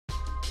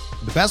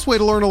The best way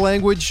to learn a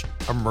language?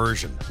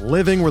 Immersion.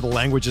 Living where the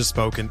language is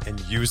spoken and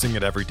using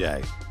it every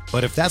day.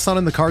 But if that's not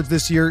in the cards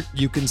this year,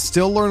 you can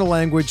still learn a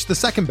language the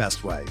second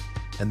best way,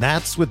 and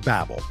that's with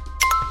Babbel.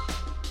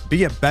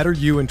 Be a better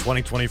you in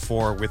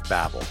 2024 with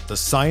Babbel, the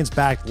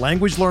science-backed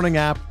language learning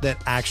app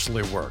that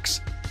actually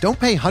works. Don't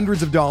pay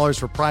hundreds of dollars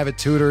for private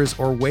tutors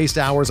or waste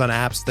hours on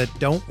apps that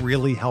don't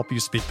really help you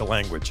speak the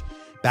language.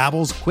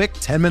 Babbel's quick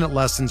 10-minute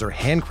lessons are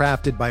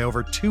handcrafted by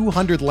over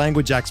 200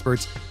 language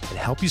experts and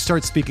help you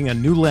start speaking a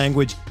new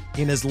language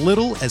in as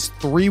little as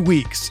 3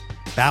 weeks.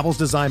 Babbel's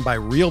designed by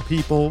real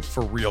people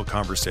for real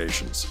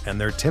conversations,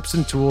 and their tips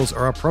and tools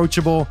are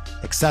approachable,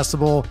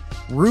 accessible,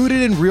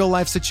 rooted in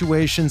real-life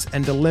situations,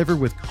 and delivered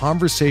with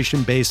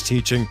conversation-based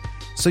teaching,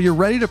 so you're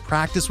ready to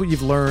practice what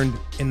you've learned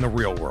in the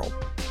real world.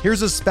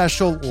 Here's a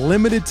special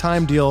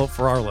limited-time deal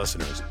for our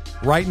listeners.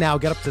 Right now,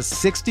 get up to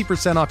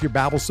 60% off your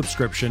Babbel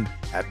subscription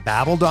at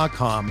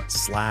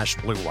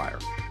babbel.com/Blue Wire.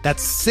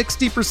 That's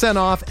 60%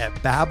 off at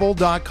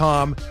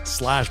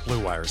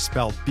babbel.com/Blue Wire,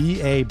 spelled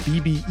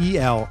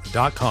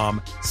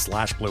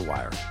BABBEL.com/Blue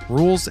Wire.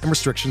 Rules and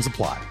restrictions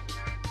apply.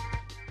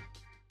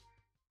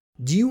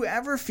 Do you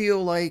ever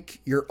feel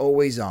like you're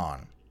always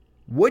on?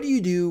 What do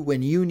you do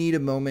when you need a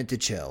moment to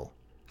chill?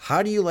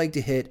 How do you like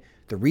to hit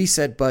the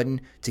reset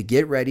button to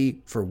get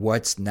ready for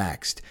what's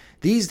next?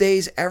 These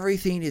days,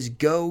 everything is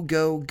go,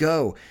 go,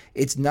 go.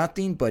 It's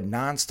nothing but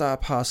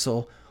nonstop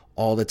hustle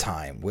all the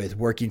time, with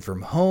working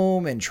from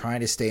home and trying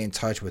to stay in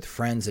touch with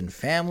friends and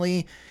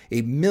family,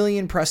 a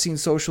million pressing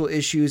social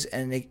issues,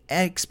 and an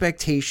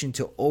expectation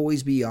to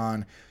always be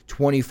on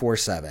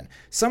 24/7.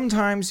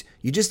 Sometimes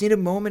you just need a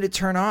moment to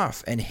turn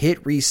off and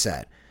hit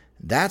reset.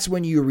 That's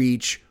when you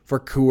reach for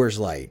Coors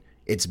Light.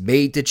 It's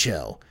made to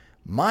chill.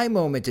 My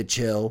moment to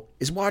chill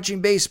is watching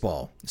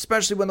baseball,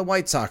 especially when the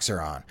White Sox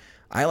are on.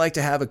 I like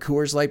to have a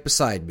Coors Light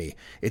beside me.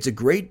 It's a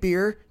great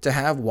beer to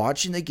have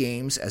watching the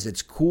games, as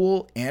it's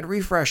cool and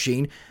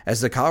refreshing as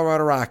the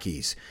Colorado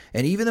Rockies.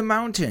 And even the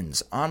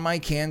mountains on my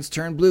cans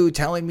turn blue,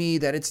 telling me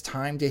that it's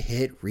time to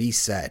hit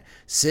reset.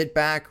 Sit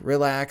back,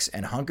 relax,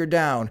 and hunker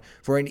down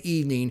for an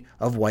evening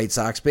of White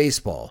Sox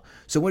baseball.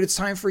 So when it's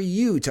time for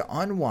you to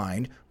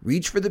unwind,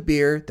 reach for the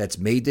beer that's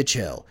made to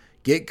chill.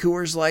 Get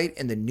Coors Light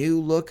in the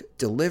new look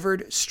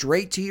delivered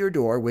straight to your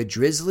door with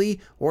Drizzly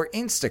or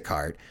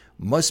Instacart.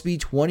 Must be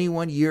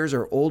 21 years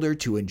or older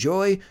to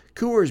enjoy.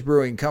 Coors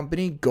Brewing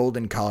Company,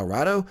 Golden,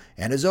 Colorado.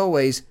 And as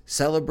always,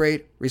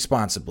 celebrate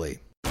responsibly.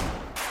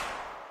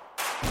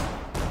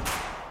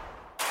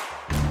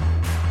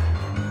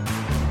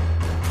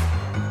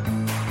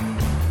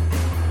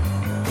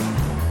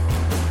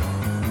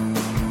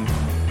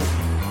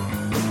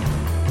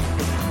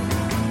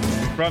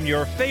 From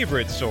your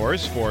favorite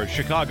source for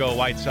Chicago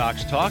White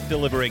Sox talk,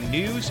 delivering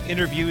news,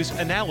 interviews,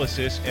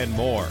 analysis, and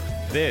more.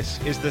 This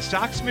is the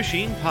Sox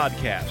Machine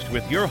Podcast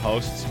with your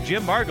hosts,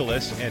 Jim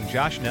Margulis and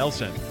Josh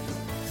Nelson.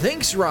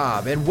 Thanks,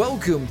 Rob, and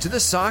welcome to the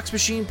Sox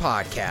Machine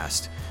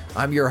Podcast.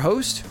 I'm your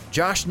host,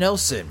 Josh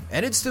Nelson,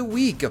 and it's the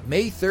week of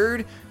May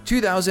 3rd,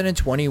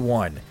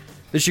 2021.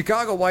 The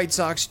Chicago White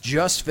Sox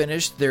just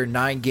finished their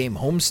 9-game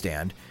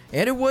homestand,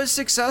 and it was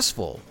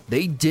successful.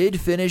 They did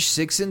finish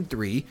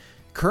 6-3,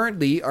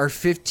 currently are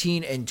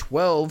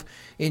 15-12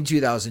 in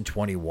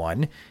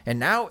 2021, and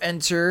now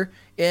enter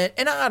an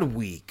odd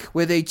week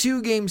with a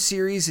 2-game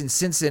series in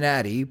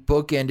Cincinnati,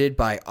 bookended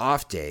by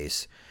off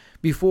days,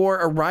 before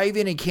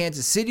arriving in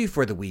Kansas City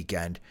for the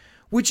weekend,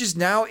 which is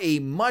now a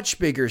much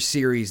bigger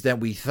series than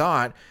we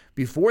thought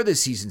before the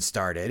season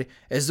started,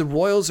 as the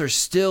Royals are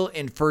still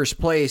in first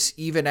place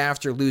even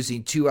after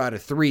losing 2 out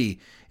of 3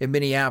 in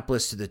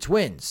Minneapolis to the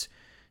Twins.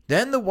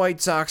 Then the White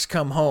Sox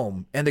come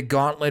home and the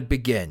gauntlet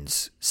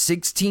begins.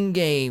 16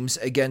 games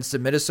against the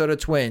Minnesota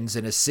Twins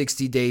in a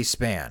 60-day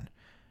span.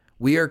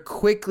 We are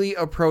quickly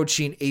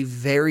approaching a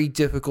very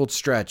difficult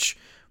stretch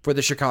for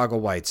the Chicago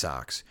White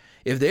Sox.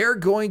 If they are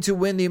going to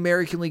win the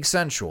American League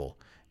Central,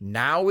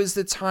 now is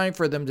the time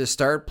for them to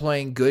start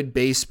playing good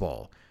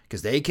baseball,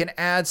 because they can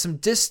add some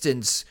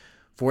distance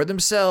for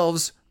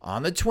themselves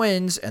on the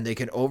Twins, and they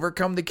can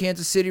overcome the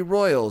Kansas City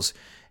Royals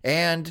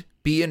and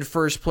be in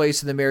first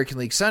place in the American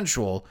League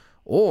Central,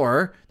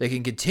 or they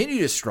can continue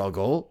to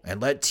struggle and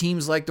let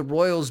teams like the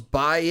Royals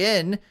buy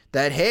in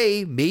that,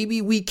 hey,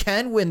 maybe we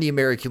can win the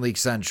American League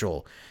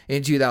Central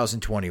in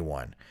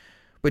 2021.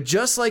 But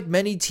just like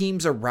many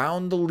teams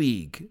around the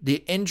league,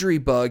 the injury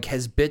bug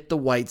has bit the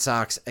White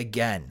Sox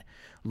again.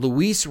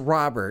 Luis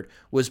Robert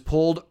was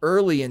pulled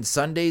early in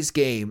Sunday's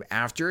game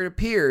after it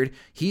appeared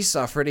he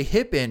suffered a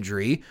hip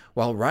injury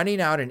while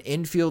running out an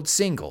infield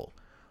single.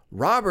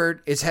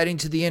 Robert is heading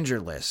to the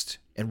injured list,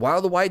 and while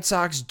the White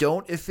Sox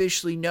don't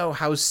officially know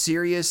how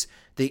serious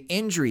the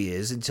injury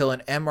is until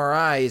an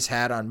MRI is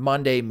had on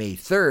Monday, May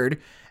 3rd,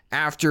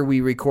 after we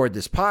record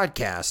this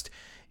podcast,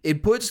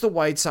 it puts the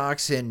White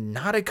Sox in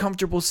not a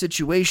comfortable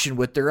situation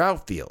with their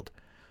outfield.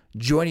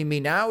 Joining me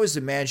now is the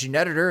managing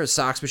editor of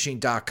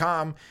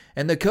SoxMachine.com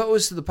and the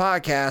co-host of the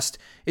podcast,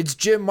 it's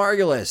Jim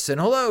Margulis.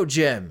 And hello,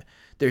 Jim.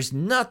 There's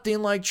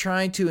nothing like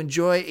trying to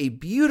enjoy a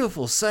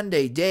beautiful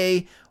Sunday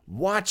day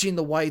watching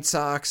the White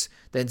Sox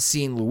than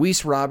seeing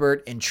Luis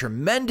Robert in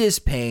tremendous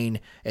pain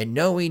and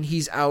knowing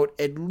he's out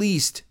at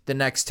least the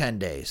next 10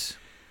 days.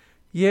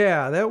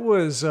 Yeah, that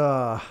was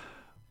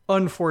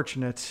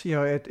unfortunate.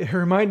 It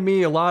reminded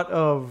me a lot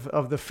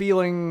of the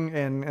feeling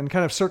and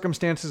kind of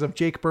circumstances of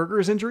Jake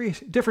Berger's injury.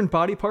 Different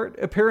body part,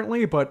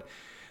 apparently, but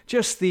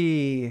just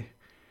the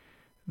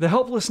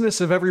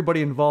helplessness of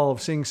everybody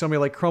involved, seeing somebody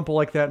like crumple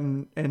like that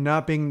and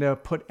not being to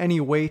put any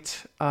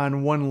weight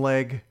on one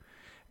leg.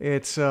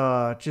 It's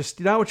just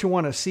not what you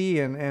want to see.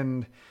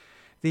 And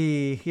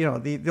the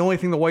only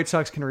thing the White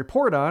Sox can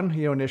report on,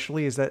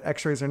 initially is that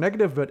x-rays are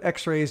negative, but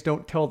x-rays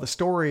don't tell the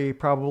story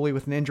probably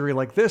with an injury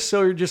like this.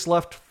 So you're just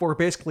left for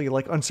basically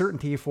like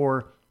uncertainty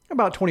for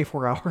about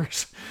 24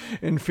 hours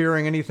and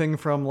fearing anything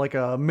from like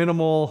a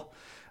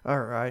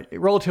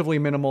relatively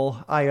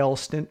minimal IL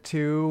stint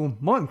to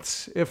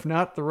months, if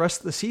not the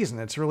rest of the season.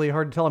 It's really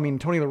hard to tell. I mean,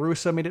 Tony La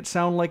Russa made it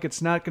sound like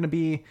it's not going to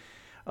be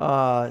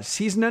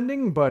season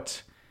ending,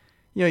 but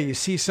you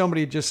see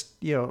somebody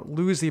just,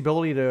 lose the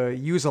ability to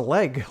use a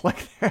leg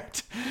like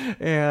that.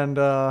 And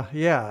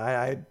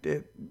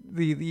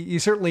you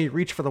certainly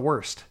reach for the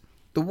worst.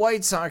 The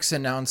White Sox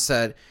announced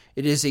that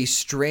it is a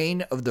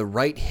strain of the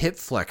right hip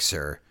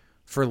flexor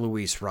for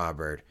Luis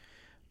Robert.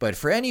 But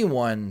for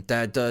anyone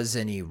that does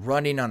any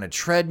running on a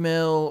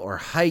treadmill or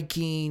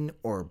hiking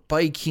or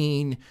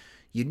biking,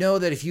 you know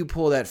that if you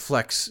pull that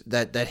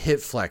hip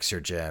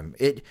flexor, Jim,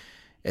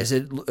 as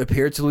it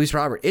appeared to Luis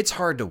Robert, it's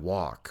hard to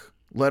walk,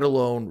 let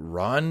alone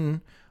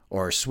run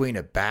or swing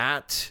a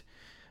bat.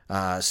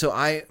 So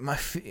my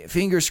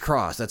fingers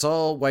crossed. That's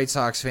all White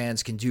Sox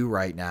fans can do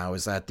right now,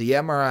 is that the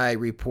MRI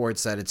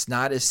reports that it's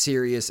not as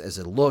serious as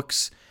it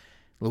looks.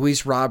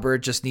 Luis Robert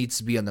just needs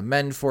to be on the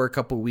mend for a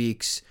couple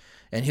weeks,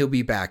 and he'll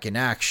be back in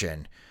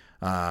action.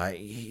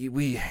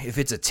 If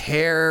it's a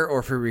tear or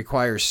if it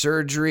requires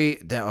surgery,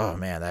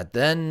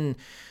 then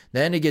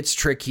it gets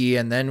tricky,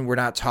 and then we're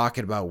not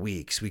talking about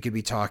weeks. We could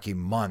be talking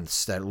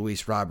months that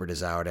Luis Robert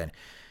is out. And,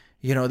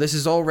 this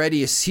is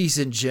already a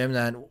season, Jim,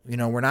 that,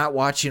 we're not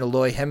watching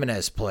Eloy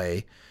Jimenez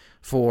play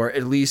for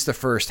at least the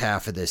first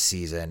half of this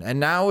season. And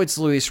now it's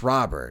Luis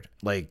Robert.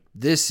 Like,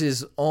 this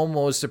is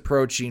almost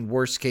approaching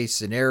worst case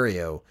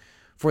scenario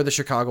for the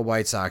Chicago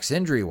White Sox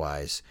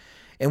injury-wise.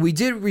 And we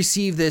did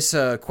receive this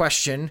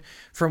question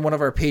from one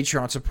of our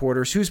Patreon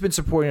supporters who's been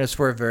supporting us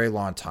for a very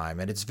long time.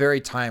 And it's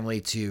very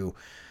timely to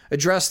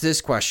address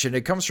this question.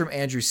 It comes from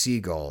Andrew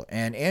Siegel.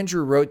 And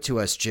Andrew wrote to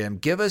us, Jim,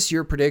 give us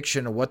your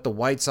prediction of what the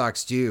White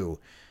Sox do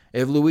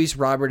if Luis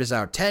Robert is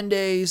out 10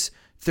 days,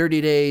 30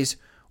 days,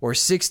 or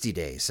 60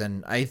 days.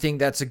 And I think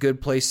that's a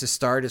good place to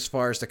start as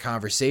far as the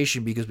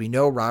conversation, because we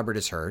know Robert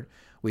is hurt.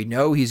 We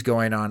know he's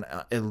going on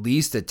at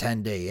least a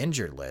 10-day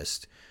injured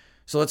list.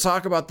 So let's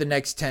talk about the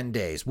next 10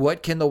 days.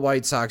 What can the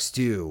White Sox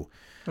do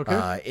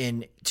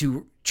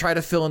to try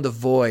to fill in the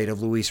void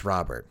of Luis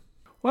Robert?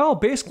 Well,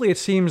 basically, it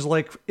seems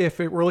like if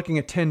we're looking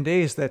at 10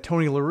 days, that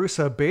Tony La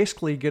Russa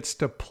basically gets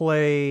to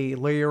play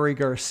Leury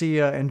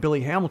Garcia and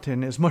Billy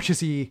Hamilton as much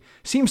as he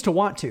seems to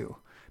want to,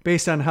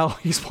 based on how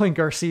he's playing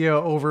Garcia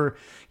over,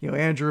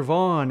 Andrew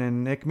Vaughn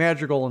and Nick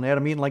Madrigal and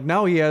Adam Eaton. Like,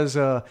 now he has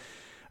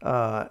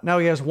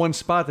one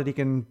spot that he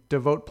can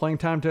devote playing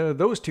time to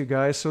those two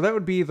guys. So that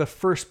would be the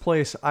first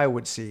place I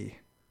would see.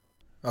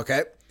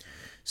 Okay.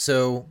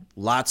 So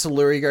lots of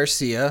Leury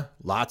Garcia,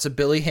 lots of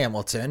Billy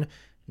Hamilton.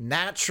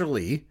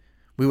 Naturally,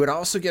 we would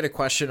also get a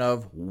question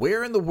of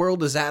where in the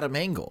world is Adam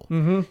Engel?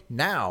 Mm-hmm.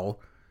 Now,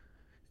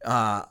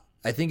 I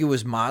think it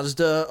was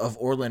Mazda of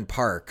Orland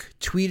Park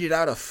tweeted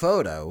out a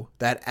photo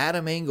that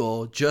Adam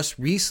Engel just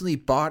recently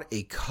bought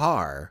a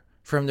car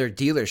from their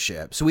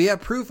dealership. So we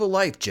have proof of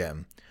life,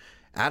 Jim.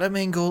 Adam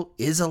Engel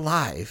is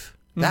alive.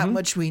 That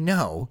much we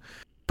know.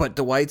 But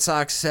the White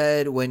Sox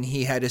said when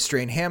he had a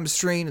strained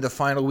hamstring in the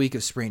final week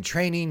of spring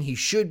training, he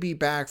should be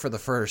back for the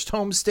first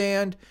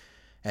homestand.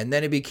 And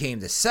then it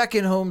became the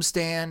second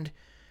homestand.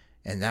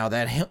 And now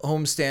that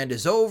homestand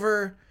is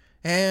over.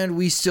 And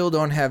we still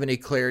don't have any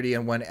clarity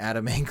on when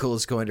Adam Engel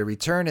is going to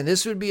return. And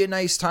this would be a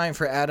nice time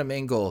for Adam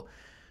Engel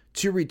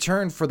to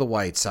return for the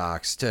White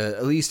Sox to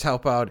at least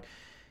help out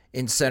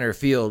in center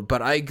field.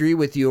 But I agree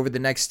with you, over the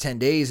next 10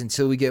 days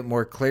until we get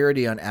more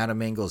clarity on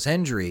Adam Engel's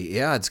injury,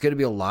 it's going to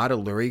be a lot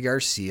of Leury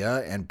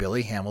Garcia and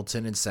Billy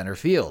Hamilton in center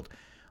field.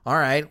 All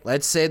right,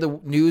 let's say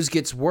the news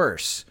gets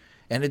worse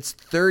and it's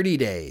 30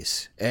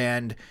 days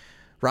and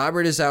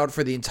Robert is out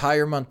for the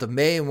entire month of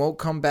May and won't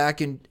come back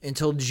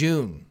until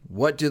June.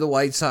 What do the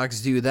White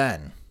Sox do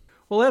then?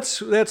 Well,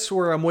 that's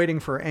where I'm waiting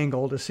for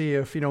Engel to see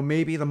if,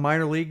 maybe the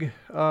minor league,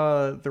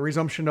 the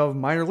resumption of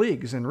minor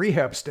leagues and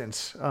rehab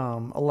stints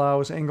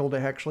allows Engel to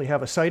actually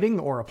have a sighting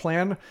or a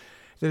plan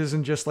that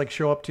isn't just like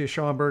show up to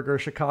Schaumburg or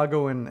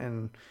Chicago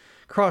and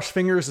cross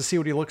fingers to see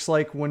what he looks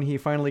like when he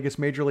finally gets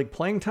major league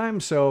playing time.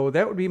 So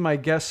that would be my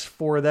guess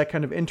for that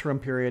kind of interim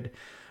period.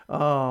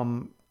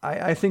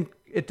 I think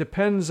it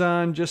depends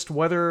on just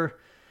whether...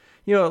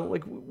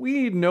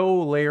 we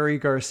know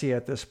Leury Garcia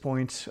at this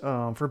point,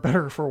 for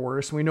better or for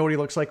worse. We know what he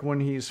looks like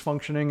when he's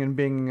functioning and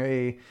being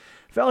a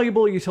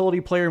valuable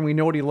utility player, and we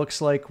know what he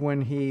looks like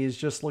when he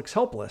just looks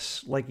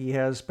helpless, like he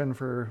has been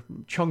for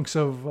chunks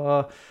of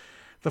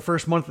the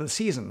first month of the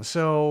season.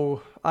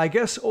 So I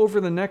guess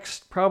over the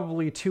next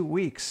probably 2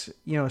 weeks,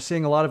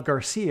 seeing a lot of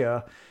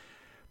Garcia,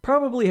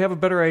 probably have a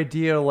better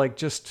idea, like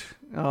just,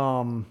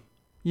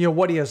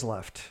 what he has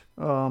left.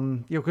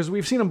 Because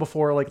we've seen him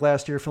before, like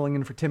last year, filling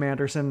in for Tim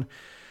Anderson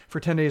for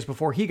 10 days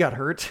before he got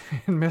hurt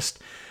and missed,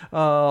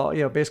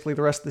 basically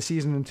the rest of the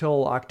season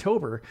until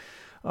October.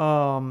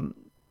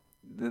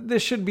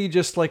 This should be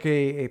just like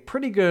a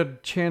pretty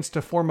good chance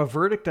to form a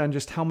verdict on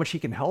just how much he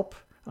can help.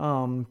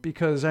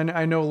 Because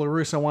I know La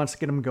Russa wants to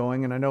get him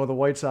going, and I know the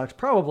White Sox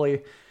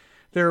probably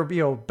their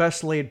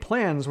best laid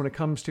plans when it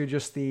comes to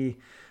just the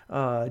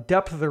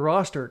depth of the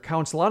roster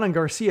counts a lot on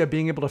Garcia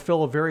being able to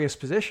fill various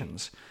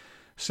positions.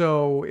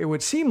 So it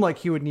would seem like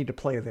he would need to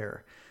play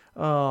there.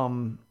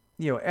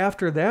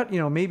 After that,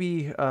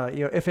 maybe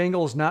if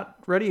Engel's not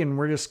ready and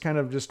we're just kind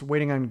of just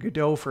waiting on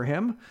Godot for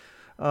him,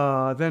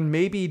 then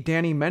maybe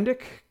Danny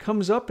Mendick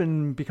comes up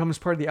and becomes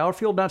part of the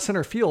outfield, not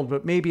center field,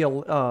 but maybe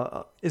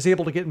is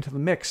able to get into the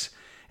mix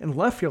in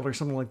left field or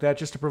something like that,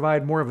 just to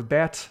provide more of a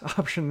bat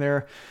option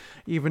there,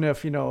 even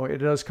if, it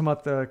does come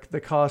at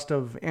the cost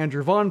of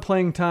Andrew Vaughn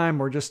playing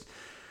time, or just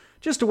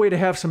a way to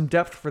have some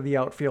depth for the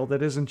outfield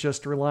that isn't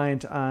just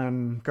reliant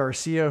on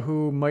Garcia,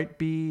 who might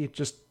be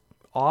just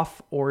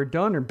off or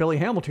done, or Billy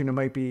Hamilton, who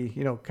might be,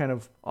 kind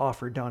of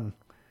off or done.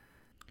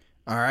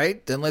 All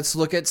right, then let's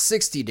look at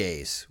 60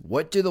 days.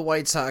 What do the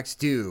White Sox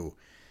do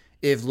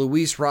if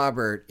Luis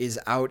Robert is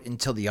out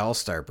until the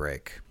All-Star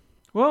break?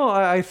 Well,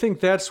 I think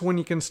that's when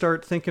you can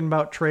start thinking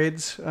about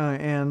trades,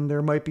 and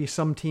there might be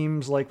some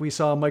teams, like we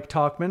saw Mike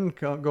Tauchman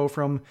go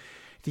from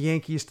the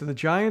Yankees to the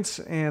Giants,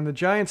 and the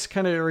Giants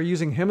kind of are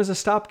using him as a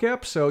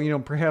stopgap. So,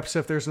 perhaps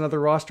if there's another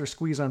roster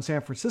squeeze on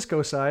San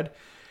Francisco side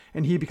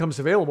and he becomes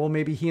available,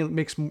 maybe he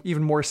makes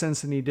even more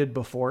sense than he did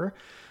before.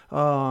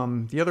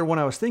 The other one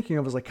I was thinking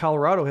of was like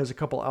Colorado has a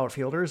couple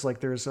outfielders. Like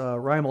there's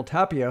Raimel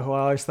Tapia, who I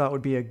always thought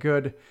would be a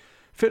good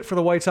fit for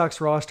the White Sox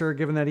roster,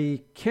 given that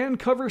he can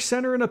cover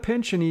center in a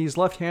pinch and he's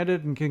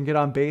left-handed and can get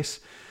on base.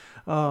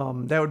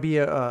 That would be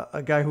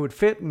a guy who would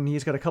fit, and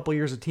he's got a couple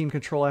years of team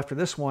control after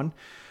this one.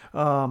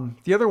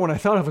 The other one I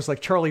thought of was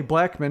like Charlie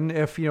Blackmon,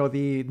 if,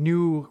 the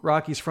new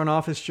Rockies front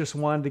office just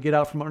wanted to get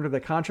out from under the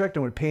contract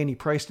and would pay any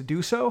price to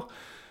do so.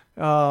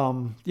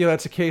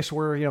 That's a case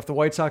where, if the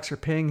White Sox are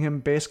paying him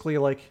basically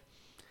like,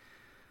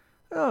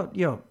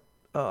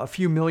 a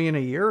few million a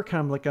year,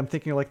 kind of like I'm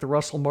thinking like the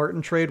Russell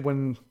Martin trade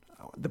when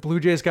the Blue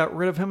Jays got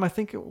rid of him, I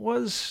think it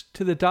was,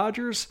 to the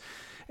Dodgers,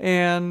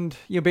 and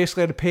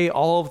basically had to pay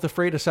all of the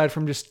freight aside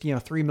from just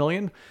 $3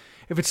 million.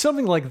 If it's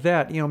something like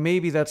that,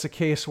 maybe that's a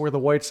case where the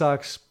White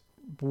Sox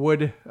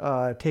would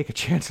take a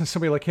chance on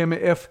somebody like him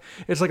if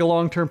it's like a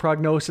long-term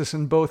prognosis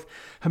and both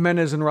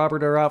Jimenez and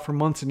Robert are out for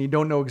months and you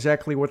don't know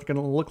exactly what they're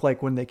going to look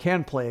like when they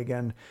can play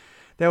again.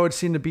 That would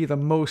seem to be the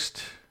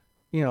most,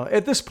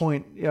 at this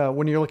point,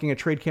 when you're looking at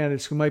trade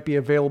candidates who might be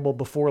available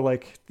before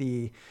like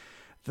the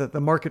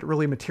market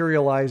really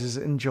materializes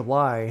in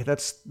July.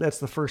 That's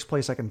the first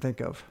place I can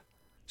think of.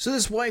 So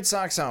this White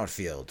Sox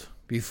outfield,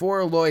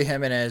 before Eloy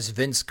Jimenez,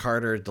 Vince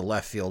Carter at the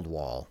left field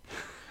wall,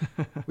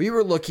 we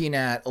were looking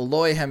at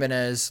Eloy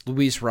Jimenez,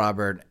 Luis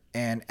Robert,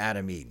 and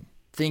Adam Eaton,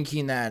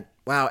 thinking that,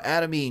 wow,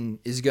 Adam Eaton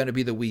is going to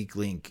be the weak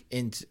link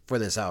for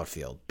this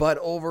outfield. But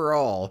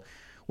overall,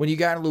 when you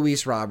got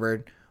Luis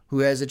Robert, who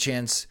has a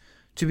chance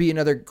to be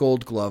another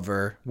Gold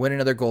Glover, win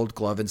another Gold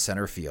Glove in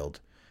center field,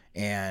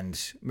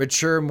 and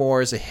mature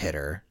more as a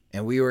hitter,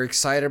 and we were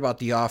excited about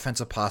the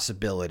offensive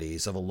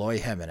possibilities of Eloy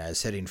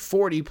Jimenez hitting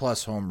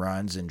 40-plus home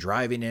runs and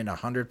driving in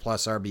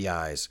 100-plus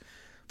RBIs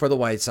for the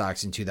White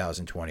Sox in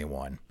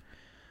 2021.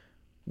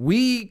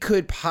 We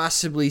could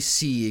possibly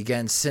see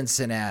against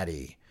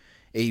Cincinnati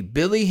a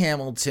Billy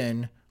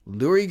Hamilton,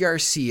 Luis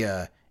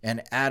Garcia,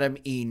 and Adam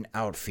Eaton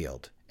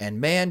outfield. And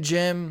man,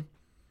 Jim,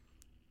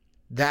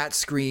 that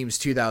screams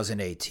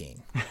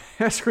 2018.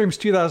 That screams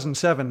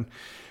 2007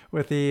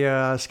 with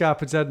the Scott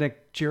Podsednik,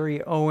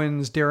 Jerry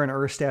Owens, Darren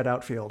Erstad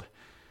outfield.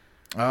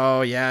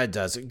 Oh, yeah, it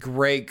does.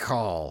 Great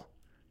call.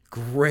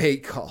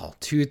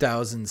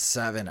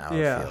 2007 outfield.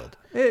 Yeah.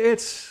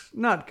 It's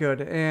not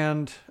good.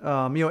 And,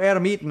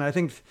 Adam Eaton, I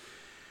think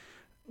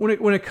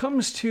when it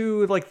comes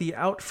to like the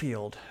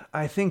outfield,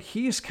 I think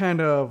he's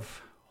kind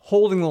of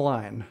holding the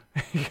line,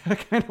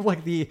 kind of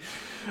like the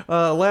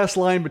last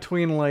line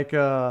between like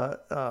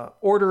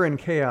order and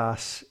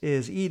chaos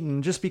is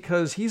Eaton, just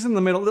because he's in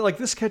the middle. Like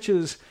this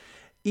catches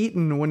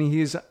Eaton when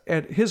he's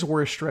at his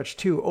worst stretch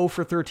too, 0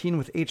 for 13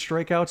 with 8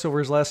 strikeouts over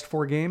his last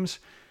 4 games.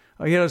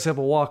 He does have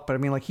a walk, but I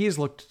mean, like he's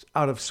looked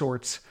out of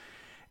sorts.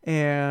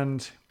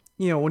 And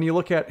when you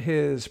look at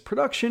his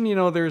production,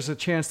 there's a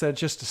chance that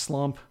it's just a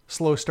slump,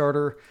 slow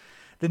starter.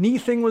 The knee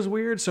thing was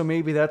weird, so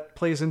maybe that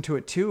plays into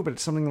it too, but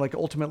it's something like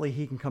ultimately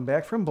he can come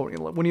back from.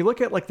 But when you look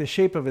at like the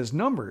shape of his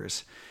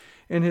numbers,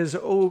 and his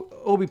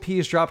OBP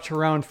has dropped to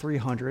around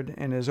 300,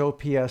 and his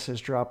OPS has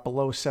dropped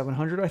below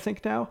 700, I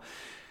think now,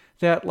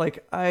 that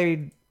like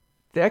I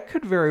that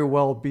could very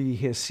well be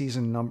his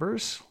season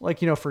numbers, like,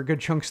 for good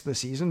chunks of the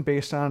season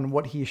based on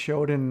what he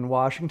showed in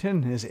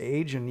Washington, his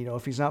age, and,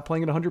 if he's not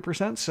playing at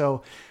 100%.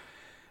 So,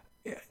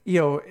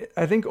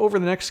 I think over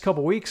the next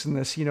couple weeks in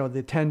this,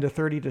 the 10 to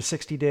 30 to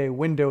 60 day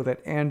window that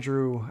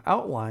Andrew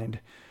outlined,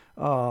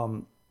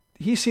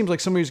 he seems like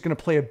somebody who's going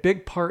to play a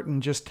big part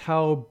in just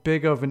how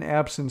big of an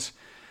absence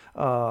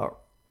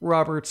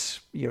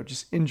Roberts,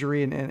 just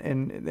injury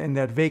and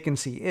that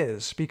vacancy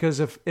is. Because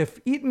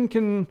if Eaton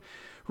can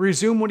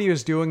resume what he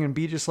was doing and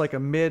be just like a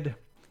mid,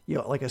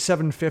 like a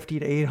 750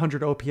 to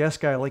 800 OPS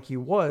guy like he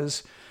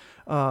was,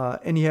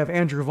 and you have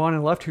Andrew Vaughn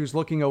in left who's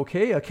looking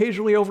okay,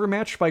 occasionally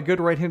overmatched by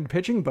good right-handed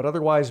pitching, but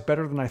otherwise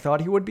better than I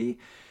thought he would be,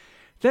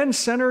 then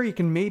center you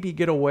can maybe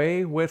get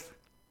away with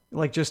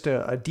like just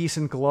a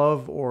decent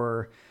glove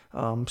or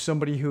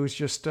somebody who's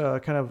just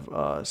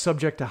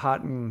subject to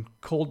hot and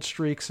cold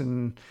streaks,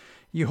 and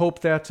you hope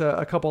that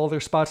a couple other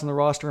spots on the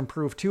roster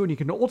improve too, and you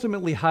can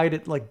ultimately hide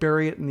it, like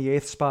bury it in the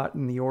 8th spot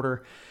in the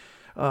order.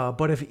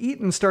 But if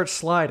Eaton starts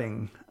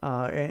sliding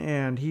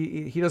and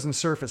he doesn't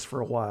surface for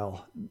a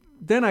while,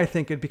 then I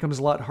think it becomes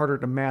a lot harder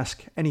to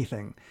mask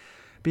anything,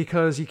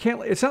 because you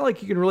can't. It's not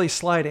like you can really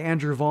slide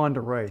Andrew Vaughn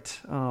to right.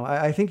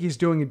 I think he's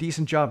doing a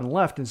decent job in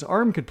left, and his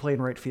arm could play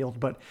in right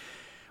field. But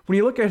when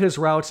you look at his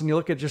routes and you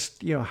look at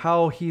just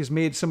how he's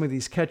made some of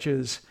these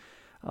catches,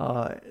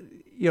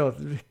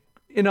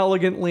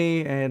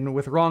 inelegantly and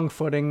with wrong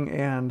footing,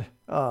 and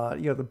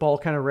the ball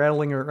kind of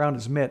rattling around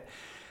his mitt,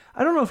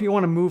 I don't know if you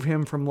want to move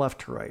him from left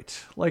to right.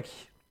 Like,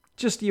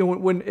 just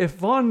if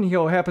Vaughn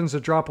happens to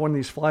drop one of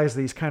these flies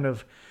that he's kind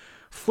of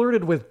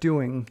flirted with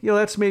doing,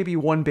 that's maybe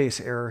one base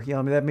error.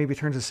 That maybe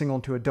turns a single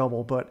into a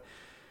double. But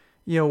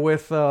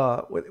with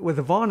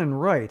Vaughn and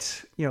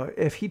right,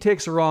 if he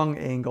takes a wrong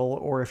angle,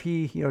 or if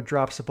he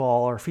drops the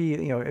ball, or if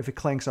if it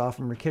clanks off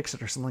him or kicks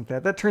it or something like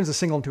that, that turns a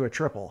single into a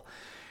triple.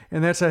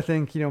 And that's, I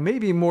think,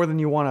 maybe more than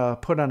you want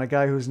to put on a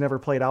guy who's never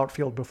played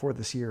outfield before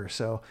this year.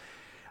 So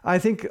I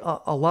think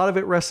a lot of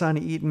it rests on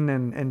Eaton,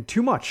 and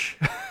too much,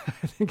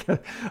 I think,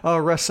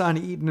 rests on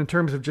Eaton in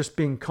terms of just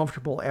being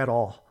comfortable at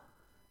all.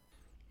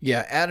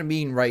 Yeah, Adam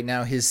Eaton right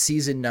now, his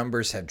season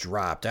numbers have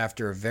dropped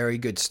after a very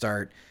good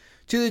start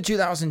to the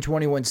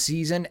 2021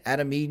 season.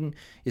 Adam Eaton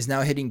is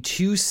now hitting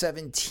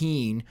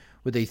 .217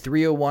 with a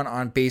 .301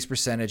 on base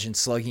percentage and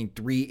slugging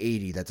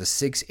 .380. That's a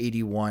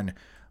 .681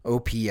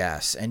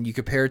 OPS. And you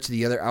compare it to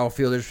the other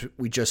outfielders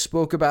we just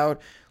spoke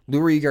about.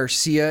 Leury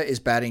Garcia is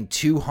batting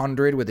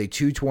 .200 with a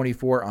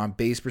 .224 on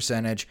base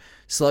percentage,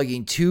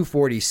 slugging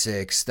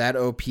 .246. That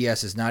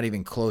OPS is not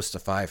even close to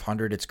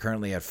 500. It's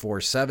currently at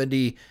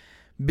 .470.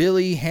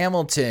 Billy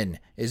Hamilton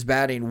is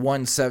batting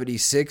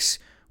 .176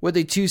 with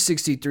a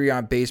 .263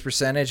 on base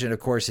percentage, and of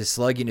course his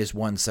slugging is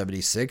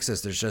 .176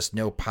 as there's just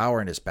no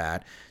power in his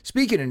bat.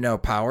 Speaking of no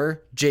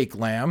power, Jake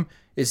Lamb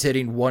is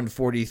hitting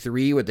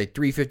 .143 with a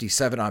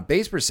 .357 on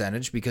base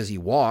percentage because he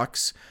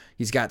walks.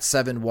 He's got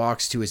 7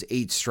 walks to his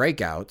 8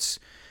 strikeouts,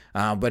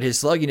 but his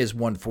slugging is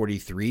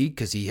 .143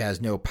 because he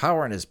has no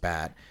power in his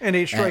bat. And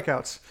 8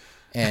 strikeouts.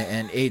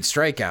 And 8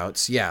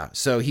 strikeouts, yeah.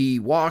 So he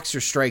walks or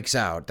strikes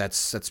out.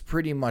 That's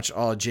pretty much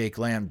all Jake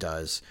Lamb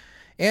does.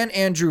 And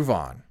Andrew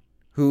Vaughn,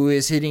 who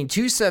is hitting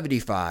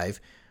 .275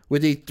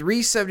 with a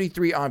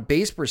 .373 on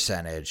base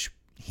percentage.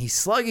 He's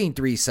slugging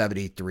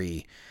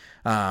 .373,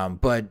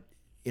 but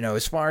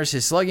as far as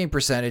his slugging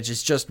percentage,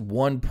 it's just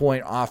 1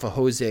 point off of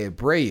Jose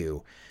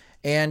Abreu.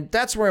 And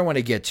that's where I want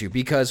to get to,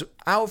 because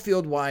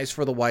outfield-wise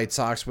for the White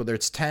Sox, whether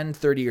it's 10,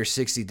 30, or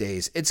 60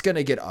 days, it's going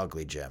to get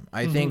ugly, Jim.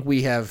 I think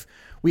we have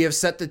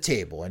set the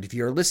table. And if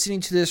you're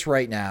listening to this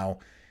right now,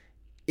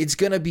 it's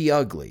going to be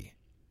ugly.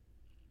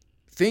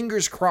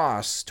 Fingers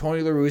crossed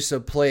Tony La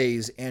Russa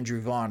plays Andrew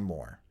Vaughn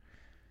more.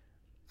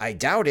 I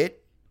doubt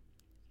it.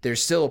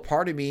 There's still a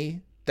part of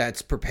me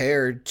that's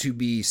prepared to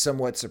be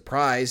somewhat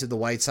surprised if the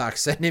White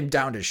Sox send him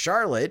down to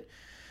Charlotte.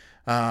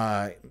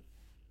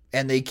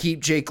 And they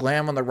keep Jake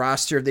Lamb on the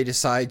roster if they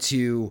decide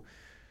to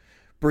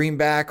bring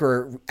back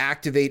or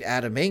activate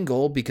Adam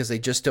Engel because they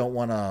just don't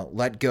want to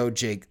let go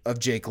of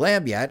Jake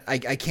Lamb yet.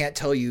 I can't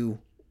tell you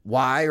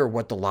why or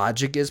what the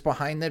logic is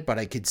behind that, but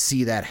I could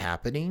see that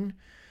happening.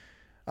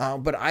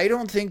 But I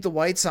don't think the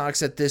White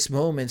Sox at this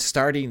moment,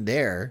 starting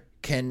there,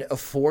 can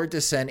afford to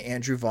send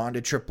Andrew Vaughn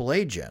to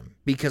AAA, Jim.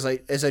 Because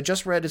as I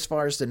just read as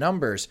far as the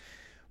numbers,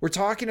 we're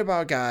talking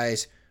about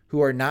guys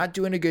who are not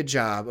doing a good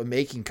job of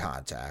making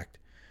contact.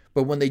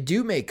 But when they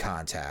do make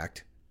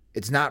contact,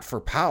 it's not for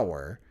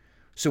power.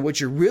 So what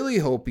you're really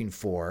hoping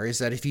for is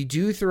that if you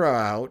do throw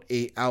out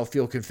a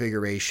outfield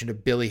configuration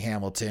of Billy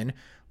Hamilton,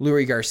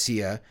 Leury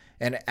Garcia,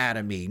 and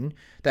Adam Eaton,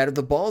 that if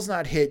the ball's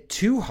not hit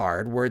too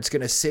hard where it's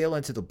going to sail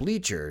into the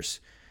bleachers,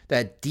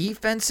 that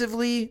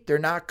defensively, they're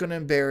not going to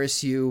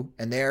embarrass you,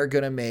 and they're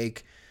going to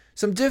make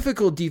some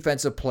difficult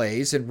defensive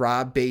plays and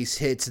rob base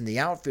hits in the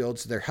outfield,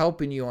 so they're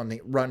helping you on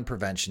the run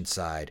prevention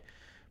side.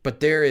 But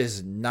there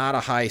is not a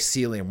high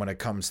ceiling when it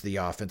comes to the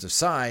offensive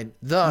side.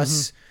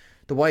 Thus,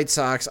 the White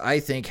Sox, I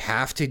think,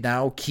 have to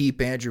now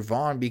keep Andrew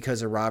Vaughn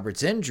because of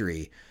Robert's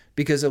injury,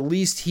 because at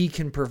least he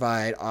can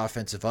provide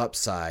offensive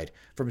upside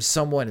from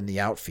someone in the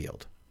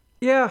outfield.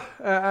 Yeah,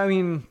 I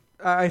mean,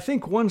 I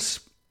think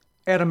once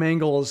Adam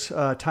Engel's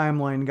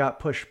timeline got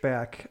pushed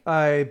back,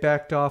 I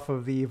backed off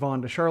of the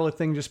Vaughn to Charlotte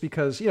thing just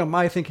because,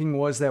 my thinking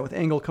was that with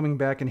Engel coming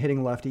back and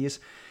hitting lefties,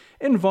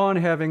 and Vaughn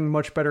having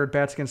much better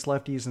at-bats against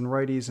lefties and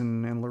righties,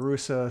 and La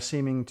Russa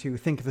seeming to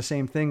think the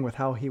same thing with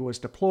how he was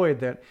deployed,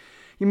 that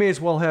you may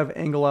as well have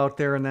Engel out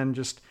there and then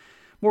just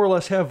more or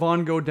less have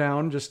Vaughn go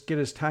down, just get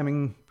his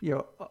timing,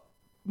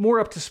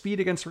 more up to speed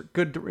against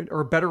good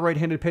or better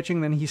right-handed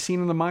pitching than he's seen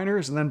in the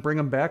minors, and then bring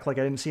him back. Like,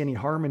 I didn't see any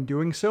harm in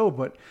doing so,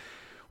 but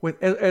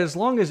as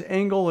long as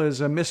Engel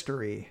is a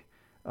mystery,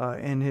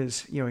 and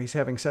his, he's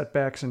having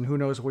setbacks and who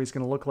knows what he's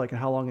going to look like and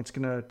how long it's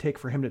going to take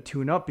for him to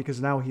tune up because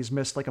now he's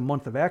missed like a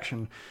month of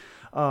action.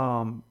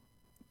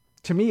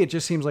 To me, it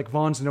just seems like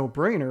Vaughn's a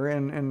no-brainer,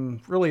 and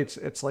really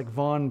it's like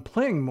Vaughn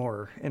playing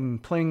more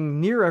and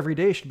playing near every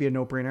day should be a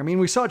no-brainer. I mean,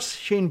 we saw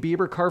Shane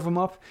Bieber carve him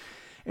up,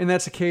 and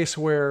that's a case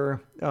where,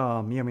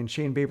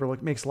 Shane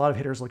Bieber makes a lot of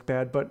hitters look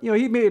bad, but,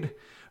 he made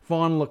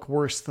Vaughn look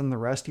worse than the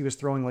rest. He was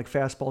throwing like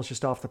fastballs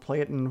just off the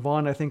plate, and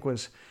Vaughn, I think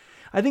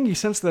he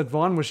sensed that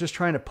Vaughn was just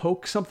trying to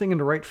poke something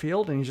into right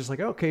field, and he's just like,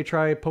 okay,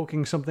 try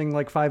poking something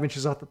like 5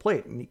 inches off the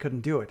plate, and he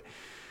couldn't do it.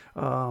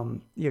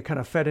 Kind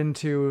of fed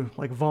into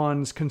like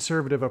Vaughn's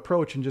conservative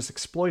approach and just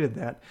exploited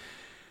that.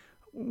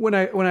 When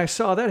I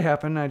saw that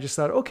happen, I just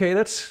thought, okay,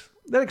 that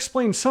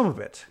explains some of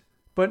it,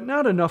 but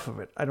not enough of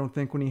it. I don't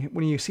think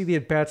when you see the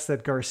at-bats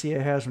that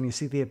Garcia has, when you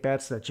see the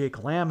at-bats that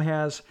Jake Lamb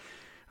has,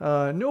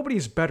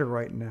 nobody's better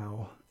right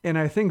now. And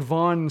I think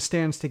Vaughn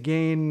stands to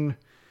gain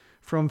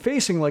from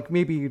facing like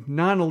maybe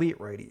non-elite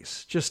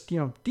righties, just,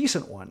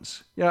 decent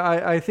ones. Yeah,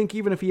 I think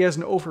even if he has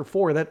an 0 for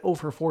 4, that 0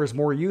 for 4 is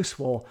more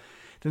useful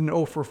than an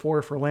 0 for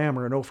 4 for Lamb,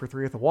 or an 0 for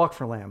 3 with a walk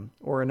for Lamb,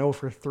 or an 0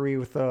 for 3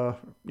 with,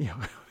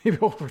 maybe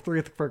 0 for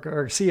 3 for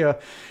Garcia.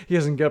 He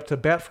doesn't get up to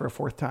bat for a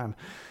fourth time.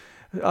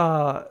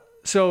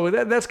 So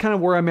that's kind of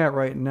where I'm at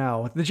right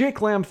now. The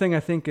Jake Lamb thing, I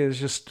think, is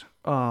just,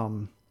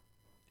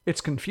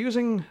 it's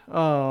confusing.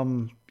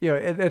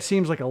 It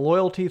seems like a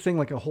loyalty thing,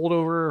 like a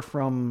holdover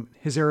from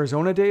his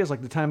Arizona days,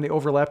 like the time they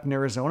overlapped in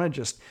Arizona,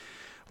 just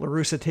La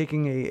Russa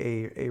taking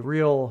a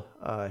real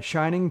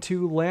shining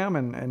to Lamb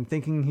and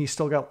thinking he's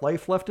still got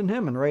life left in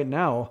him. And right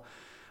now,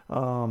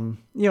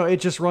 it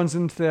just runs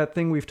into that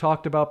thing we've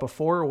talked about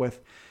before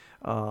with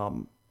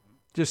in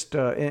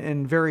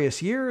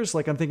various years.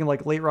 Like I'm thinking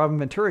like late Robin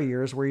Ventura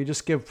years where you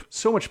just give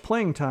so much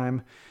playing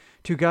time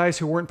to guys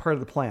who weren't part of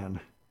the plan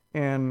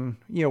and,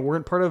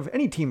 weren't part of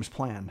any team's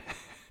plan.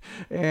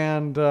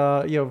 And,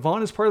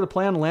 Vaughn is part of the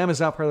plan. Lamb is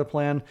not part of the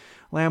plan.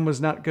 Lamb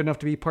was not good enough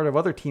to be part of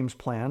other teams'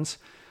 plans.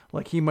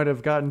 Like he might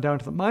have gotten down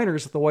to the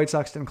minors if the White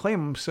Sox didn't claim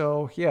him.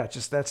 So yeah,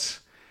 just that's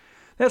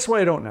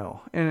what I don't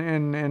know.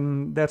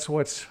 And that's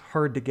what's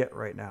hard to get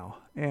right now.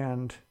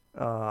 And,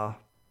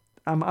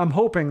 I'm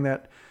hoping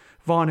that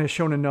Vaughn has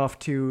shown enough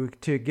to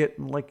get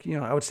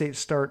I would say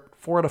start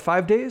 4 out of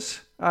 5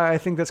 days. I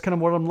think that's kind of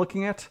what I'm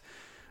looking at.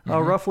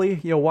 Roughly,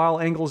 while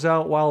Engel's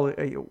out,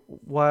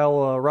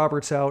 while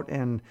Robert's out,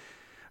 and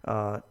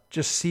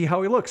just see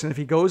how he looks. And if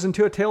he goes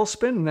into a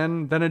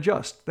tailspin, then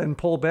adjust, then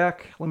pull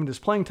back, limit his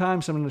playing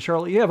time, send him to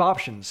Charlotte. You have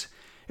options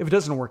if it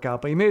doesn't work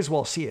out, but you may as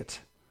well see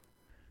it.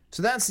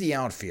 So that's the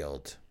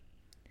outfield.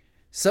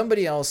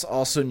 Somebody else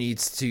also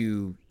needs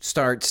to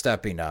start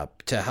stepping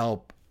up to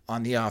help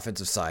on the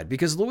offensive side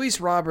because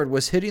Luis Robert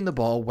was hitting the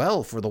ball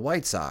well for the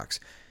White Sox.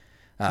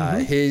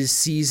 His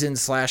season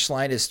slash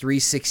line is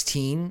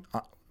 .316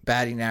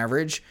 batting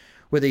average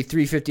with a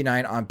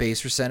 .359 on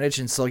base percentage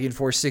and slugging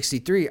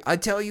 .463. I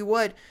tell you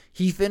what,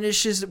 he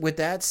finishes with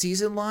that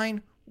season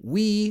line.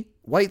 We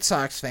White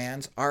Sox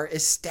fans are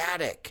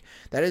ecstatic.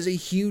 That is a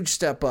huge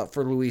step up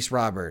for Luis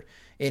Robert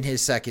in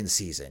his second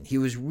season. He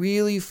was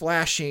really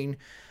flashing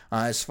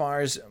as far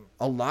as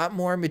a lot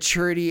more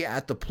maturity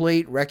at the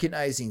plate,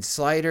 recognizing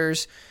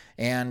sliders.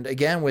 And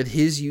again, with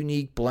his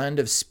unique blend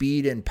of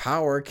speed and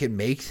power can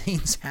make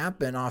things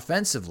happen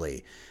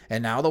offensively.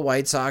 And now the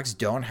White Sox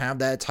don't have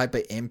that type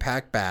of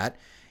impact bat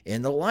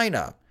in the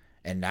lineup.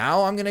 And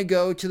now I'm going to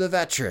go to the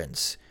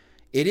veterans.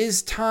 It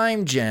is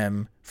time,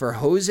 Jim, for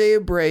Jose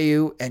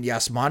Abreu and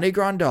Yasmani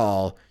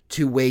Grandal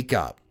to wake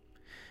up.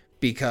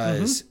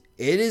 Because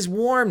it is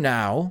warm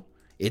now.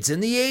 It's in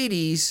the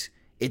 80s.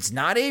 It's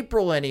not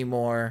April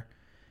anymore.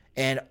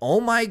 And oh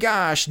my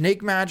gosh,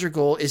 Nick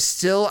Madrigal is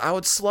still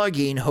out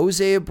slugging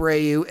Jose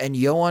Abreu and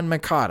Yohan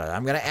Moncada.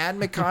 I'm going to add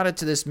Moncada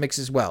to this mix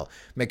as well.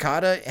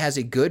 Moncada has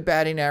a good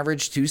batting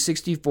average,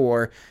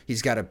 .264.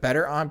 He's got a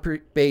better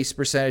on-base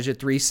percentage at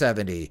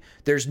 .370.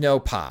 There's no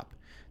pop.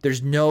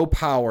 There's no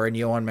power in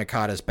Yohan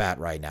Moncada's bat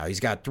right now. He's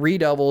got 3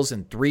 doubles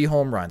and 3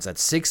 home runs.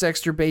 That's 6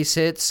 extra base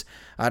hits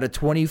out of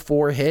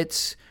 24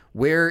 hits.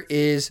 Where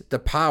is the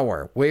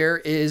power? Where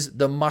is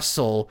the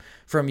muscle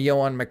from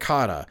Yohan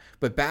Moncada?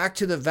 But back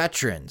to the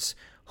veterans.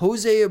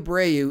 Jose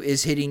Abreu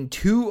is hitting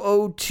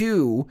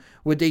 .202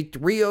 with a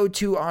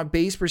 .302 on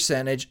base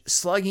percentage,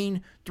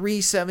 slugging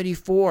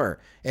 .374.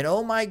 And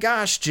oh my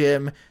gosh,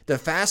 Jim, the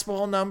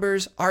fastball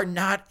numbers are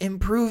not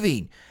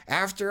improving.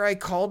 After I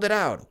called it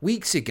out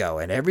weeks ago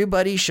and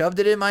everybody shoved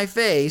it in my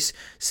face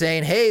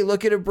saying, hey,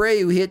 look at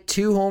Abreu, he hit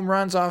 2 home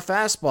runs off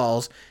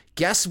fastballs.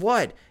 Guess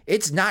what?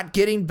 It's not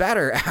getting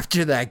better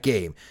after that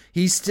game.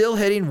 He's still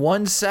hitting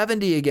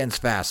 170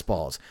 against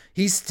fastballs.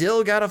 He's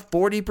still got a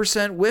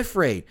 40% whiff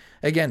rate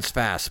against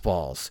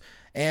fastballs.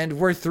 And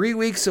we're 3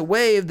 weeks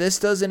away, if this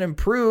doesn't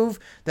improve,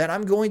 that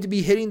I'm going to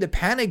be hitting the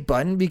panic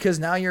button, because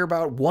now you're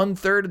about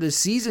 1/3 of the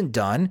season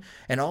done,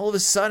 and all of a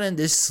sudden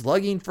this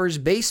slugging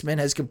first baseman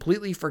has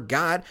completely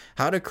forgot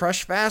how to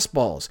crush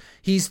fastballs.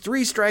 He's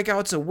 3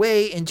 strikeouts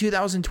away in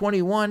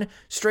 2021,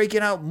 striking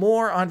out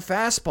more on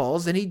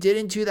fastballs than he did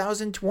in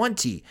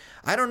 2020.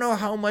 I don't know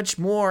how much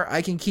more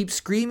I can keep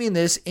screaming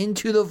this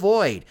into the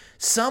void.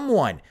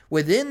 Someone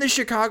within the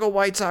Chicago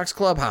White Sox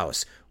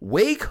clubhouse,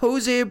 wake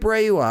Jose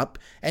Abreu up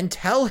and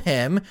tell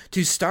him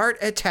to start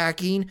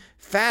attacking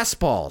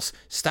fastballs.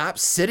 Stop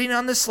sitting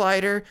on the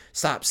slider.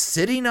 Stop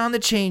sitting on the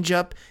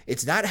changeup.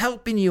 It's not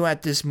helping you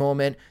at this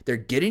moment. They're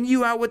getting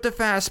you out with the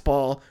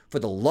fastball. For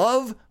the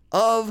love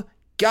of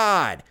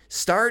God,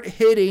 start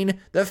hitting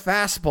the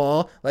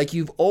fastball like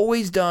you've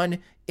always done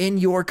in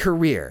your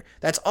career.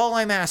 That's all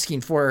I'm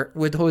asking for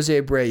with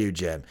Jose Abreu,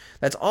 Jim.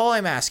 That's all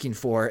I'm asking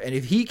for. And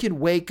if he can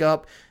wake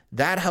up,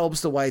 that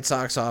helps the White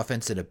Sox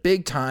offense in a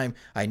big time.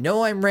 I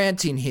know I'm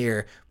ranting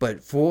here,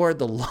 but for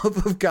the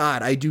love of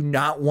God, I do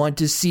not want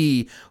to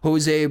see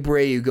Jose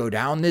Abreu go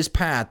down this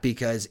path,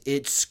 because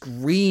it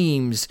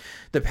screams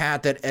the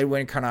path that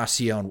Edwin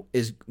Encarnacion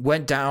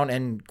went down,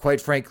 and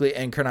quite frankly,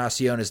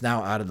 Encarnacion is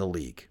now out of the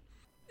league.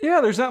 Yeah,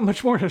 there's not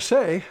much more to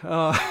say.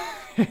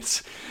 It's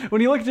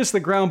when you look at just the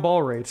ground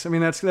ball rates, I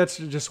mean, that's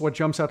just what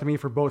jumps out to me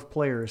for both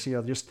players.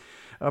 Just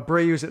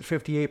Abreu's at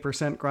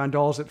 58%,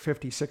 Grandal's at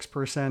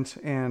 56%,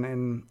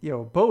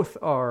 and both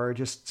are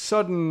just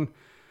sudden.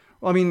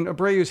 Well, I mean,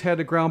 Abreu's had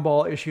the ground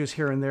ball issues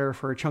here and there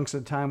for chunks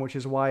of time, which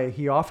is why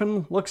he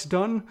often looks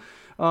done.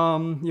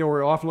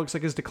 Where it often looks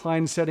like his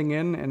decline's setting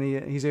in, and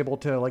he's able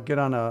to get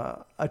on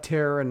a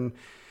tear and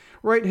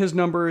write his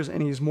numbers,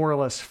 and he's more or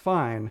less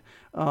fine.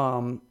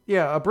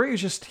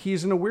 Abreu's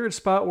he's in a weird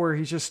spot where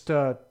he's just.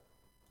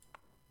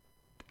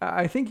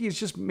 I think he's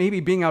just maybe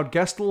being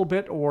outguessed a little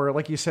bit, or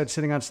like you said,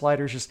 sitting on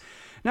sliders, just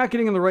not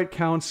getting in the right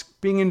counts,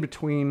 being in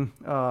between,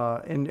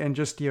 and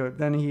just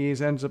then he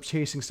ends up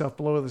chasing stuff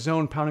below the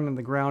zone, pounding on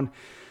the ground.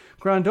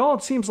 Grandal,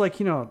 it seems like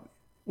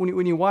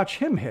when you watch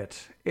him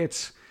hit,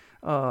 it's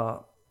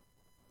more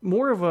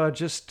of a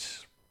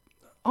just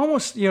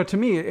almost to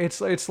me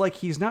it's like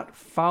he's not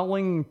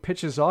fouling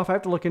pitches off. I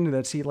have to look into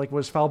that, see what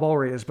his foul ball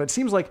rate is, but it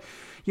seems like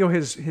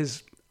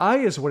his eye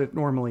is what it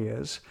normally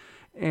is.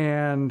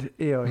 And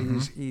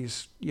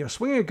he's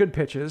swinging at good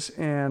pitches,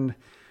 and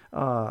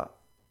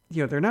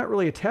they're not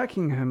really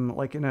attacking him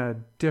in a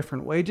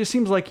different way. It just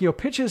seems like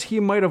pitches he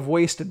might have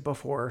wasted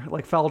before,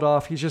 fouled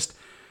off, he's just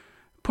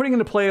putting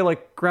into play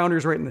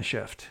grounders right in the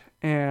shift.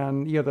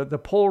 And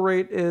the pull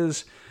rate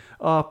is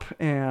up,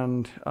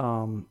 and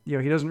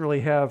he doesn't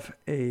really have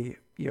a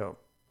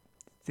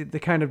the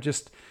kind of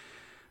just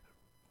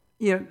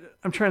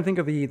I'm trying to think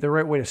of the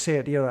right way to say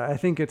it. I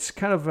think it's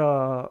kind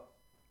of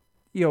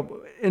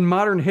in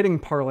modern hitting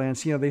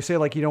parlance, they say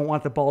you don't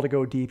want the ball to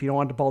go deep. You don't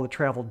want the ball to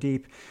travel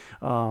deep.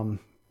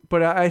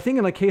 But I think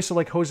in the case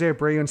of Jose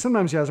Abreu and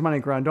sometimes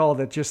Yasmani Grandal,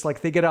 that just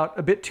they get out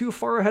a bit too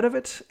far ahead of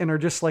it and are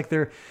just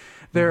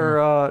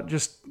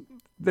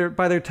they're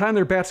by the time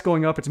their bat's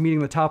going up, it's meeting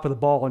the top of the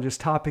ball and just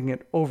topping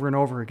it over and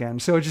over again.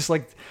 So it's just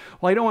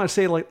I don't want to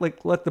say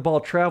let the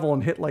ball travel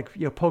and hit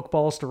poke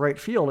balls to right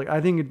field.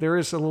 I think there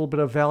is a little bit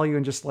of value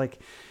in just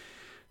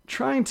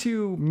trying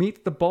to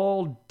meet the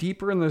ball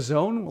deeper in the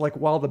zone,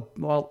 while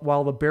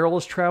the barrel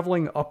is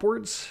traveling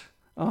upwards.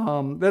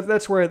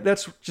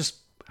 That's just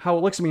how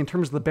it looks to me in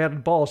terms of the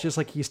batted ball. It's just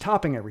he's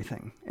topping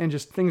everything, and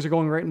just things are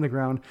going right in the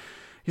ground.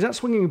 He's not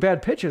swinging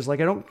bad pitches. I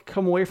don't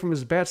come away from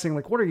his bat saying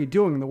what are you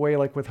doing? The way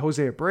with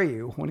Jose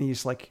Abreu, when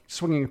he's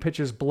swinging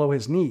pitches below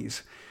his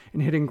knees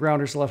and hitting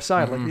grounders left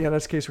side.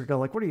 That's the case where you go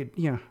what are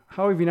you?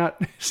 How have you not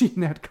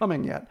seen that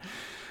coming yet?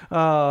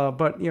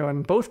 But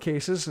in both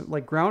cases,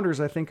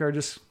 grounders, I think are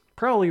just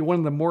probably one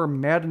of the more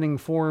maddening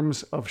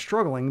forms of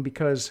struggling,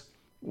 because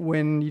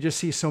when you just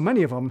see so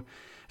many of them,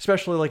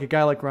 especially a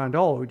guy like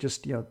Grandal, who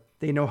just,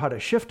 they know how to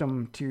shift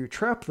them to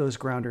trap those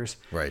grounders.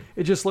 Right.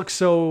 It just looks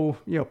so,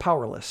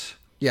 powerless.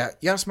 Yeah.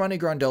 Yasmani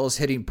Grandal is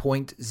hitting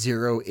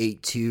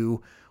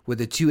 .082 with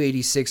a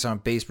 .286 on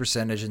base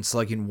percentage and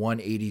slugging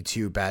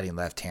 .182 batting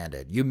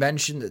left-handed. You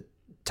mentioned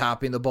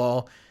topping the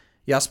ball.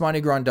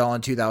 Yasmani Grandal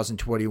in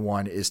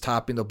 2021 is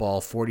topping the ball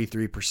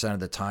 43%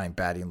 of the time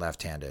batting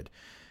left-handed.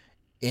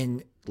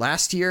 In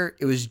last year,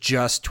 it was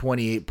just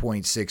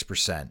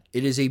 28.6%.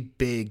 It is a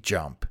big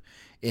jump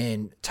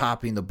in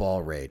topping the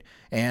ball rate.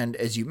 And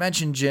as you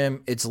mentioned,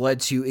 Jim, it's led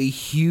to a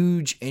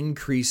huge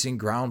increase in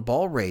ground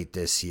ball rate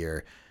this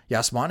year.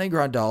 Yasmani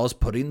Grandal is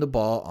putting the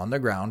ball on the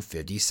ground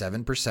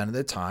 57% of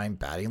the time,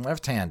 batting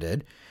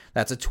left-handed.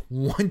 That's a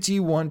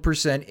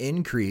 21%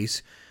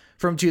 increase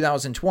from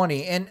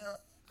 2020. And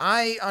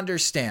I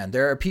understand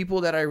there are people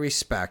that I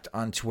respect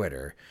on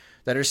Twitter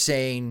that are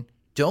saying,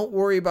 don't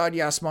worry about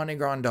Yasmani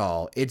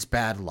Grandal. It's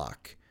bad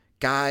luck.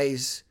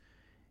 Guys,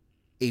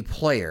 a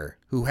player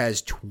who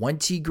has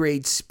 20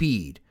 grade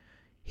speed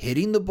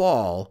hitting the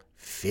ball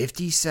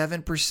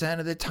 57%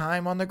 of the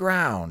time on the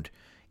ground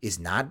is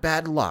not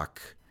bad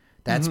luck.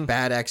 That's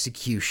bad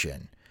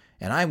execution.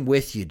 And I'm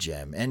with you,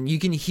 Jim. And you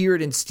can hear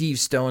it in Steve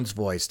Stone's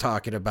voice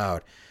talking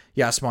about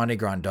Yasmani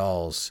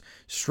Grandal's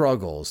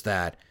struggles,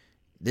 that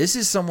this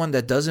is someone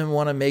that doesn't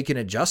want to make an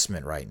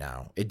adjustment right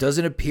now. It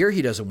doesn't appear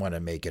he doesn't want to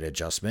make an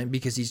adjustment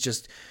because he's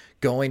just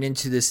going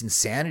into this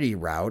insanity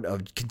route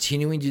of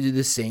continuing to do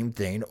the same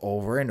thing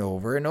over and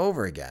over and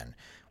over again.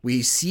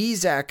 We see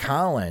Zach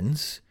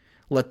Collins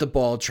let the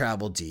ball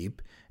travel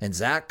deep, and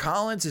Zach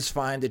Collins is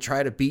fine to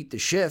try to beat the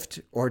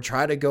shift or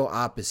try to go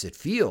opposite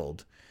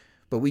field.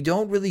 But we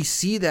don't really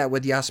see that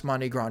with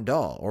Yasmani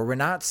Grandal, or we're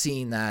not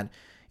seeing that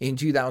in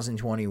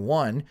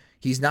 2021.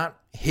 He's not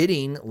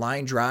hitting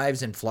line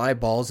drives and fly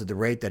balls at the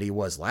rate that he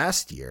was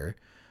last year.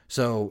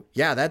 So,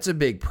 yeah, that's a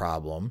big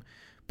problem.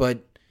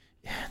 But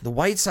the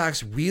White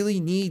Sox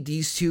really need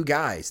these two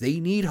guys. They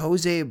need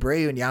Jose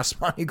Abreu and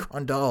Yasmani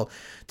Grandal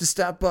to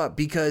step up,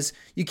 because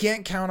you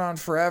can't count on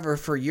forever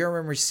for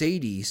Yermin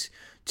Mercedes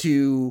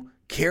to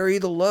carry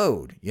the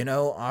load,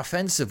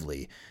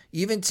 offensively.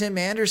 Even Tim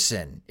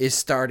Anderson is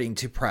starting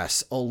to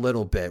press a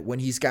little bit when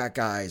he's got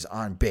guys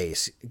on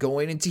base,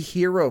 going into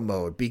hero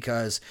mode,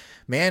 because,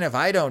 man, if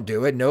I don't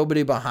do it,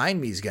 nobody behind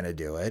me is going to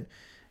do it.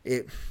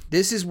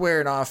 This is where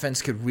an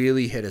offense could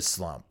really hit a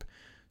slump.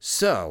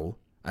 So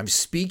I'm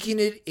speaking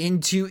it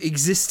into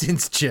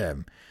existence,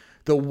 Jim.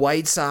 The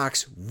White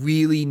Sox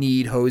really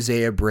need Jose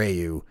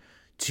Abreu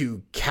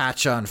to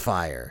catch on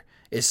fire,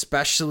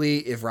 especially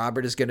if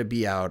Robert is going to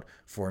be out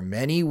for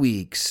many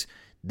weeks.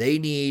 They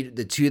need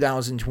the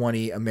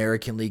 2020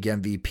 American League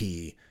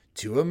MVP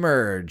to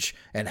emerge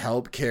and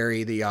help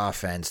carry the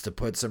offense to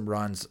put some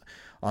runs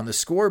on the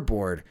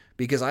scoreboard,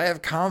 because I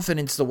have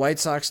confidence the White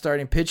Sox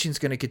starting pitching is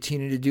going to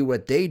continue to do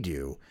what they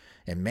do.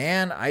 And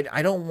man,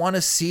 I don't want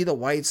to see the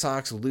White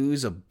Sox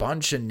lose a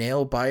bunch of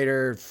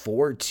nail-biter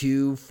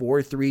 4-2,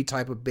 4-3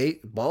 type of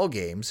ball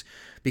games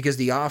because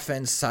the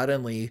offense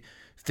suddenly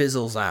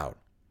fizzles out.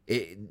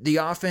 The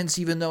offense,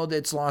 even though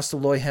it's lost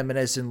Eloy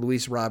Jimenez and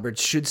Luis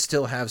Roberts, should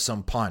still have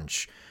some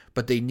punch.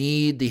 But they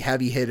need the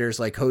heavy hitters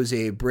like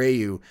Jose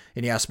Abreu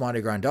and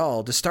Yasmani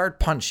Grandal to start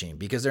punching,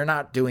 because they're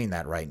not doing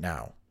that right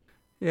now.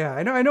 Yeah,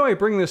 I know I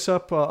bring this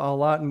up a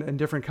lot in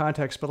different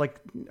contexts, but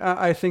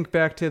I think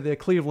back to the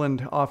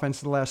Cleveland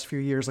offense in the last few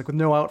years, with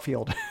no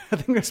outfield. I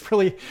think that's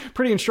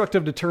pretty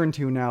instructive to turn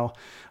to now.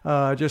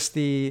 Just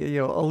the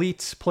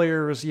elite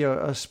players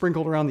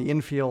sprinkled around the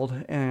infield,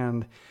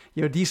 and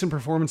decent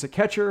performance at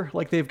catcher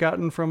like they've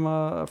gotten from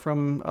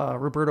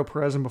Roberto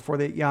Perez and before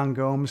that Yan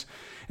Gomes,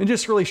 and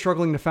just really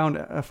struggling to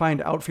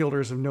find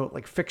outfielders of note,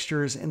 like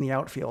fixtures in the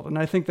outfield. And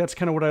I think that's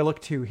kind of what I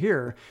look to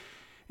here,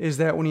 is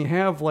that when you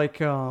have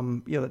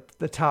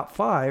the top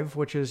five,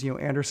 which is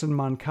Anderson,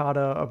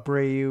 Moncada,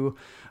 Abreu,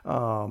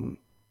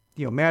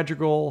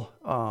 Madrigal,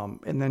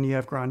 and then you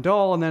have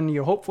Grandal, and then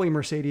hopefully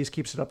Mercedes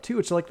keeps it up too.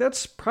 It's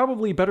that's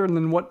probably better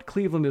than what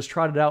Cleveland has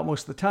trotted out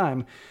most of the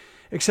time,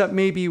 except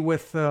maybe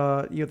with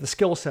the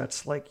skill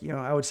sets.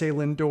 I would say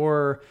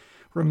Lindor,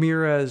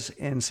 Ramirez,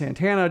 and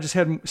Santana just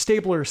had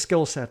stabler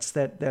skill sets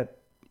that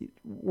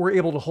were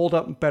able to hold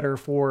up better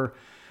for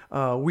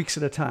weeks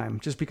at a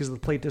time, just because of the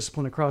plate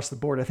discipline across the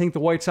board. I think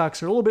the White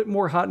Sox are a little bit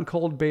more hot and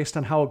cold based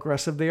on how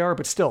aggressive they are,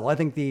 but still, I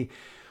think the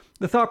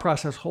thought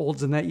process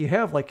holds in that you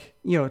have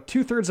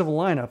 2/3 of a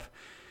lineup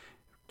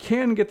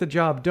can get the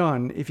job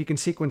done if you can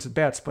sequence at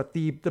bats, but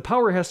the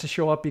power has to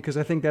show up, because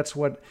I think that's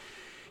what,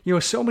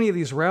 so many of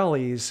these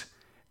rallies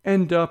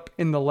end up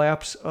in the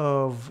laps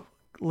of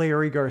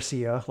Larry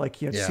Garcia.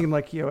 It seemed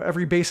like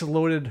every bases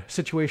loaded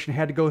situation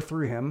had to go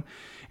through him.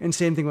 And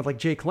same thing with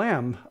Jake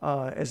Lamb,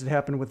 as it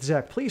happened with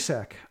Zach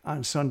Plesac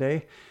on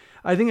Sunday.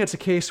 I think that's a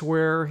case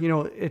where,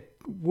 it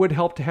would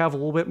help to have a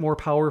little bit more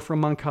power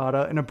from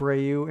Moncada and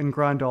Abreu and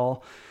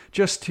Grandal,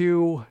 just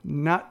to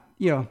not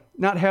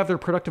have their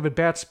productive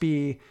at-bats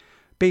be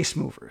base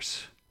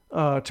movers,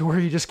 to where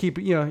you just keep,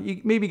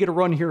 you maybe get a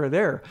run here or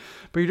there,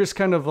 but you're just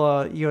kind of,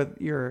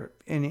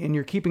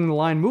 you're keeping the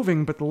line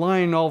moving, but the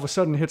line all of a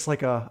sudden hits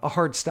a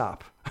hard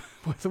stop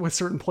with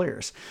certain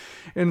players.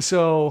 And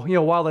so,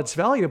 while that's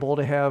valuable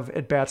to have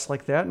at-bats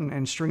like that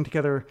and string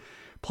together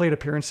plate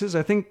appearances,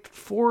 I think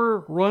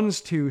 4 runs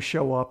to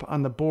show up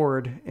on the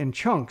board in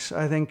chunks,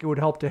 I think it would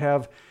help to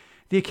have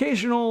the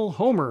occasional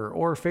homer,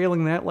 or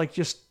failing that,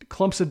 just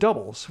clumps of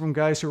doubles from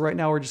guys who right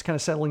now are just kind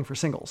of settling for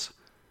singles.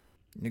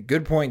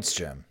 Good points,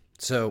 Jim.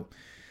 So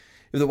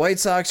if the White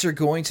Sox are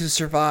going to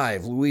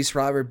survive Luis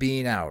Robert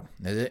being out,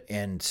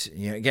 and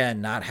again,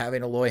 not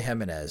having Eloy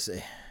Jimenez,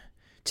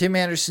 Tim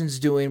Anderson's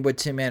doing what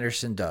Tim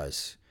Anderson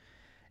does.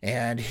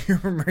 And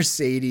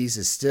Mercedes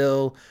is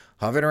still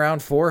hovering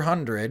around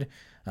 400.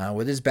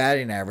 with his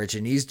batting average,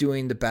 and he's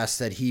doing the best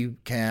that he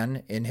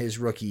can in his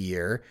rookie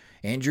year.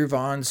 Andrew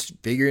Vaughn's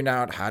figuring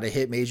out how to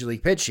hit Major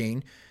League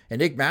pitching. And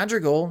Nick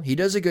Madrigal, he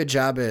does a good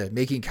job of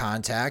making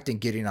contact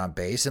and getting on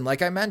base. And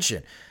like I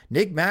mentioned,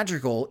 Nick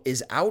Madrigal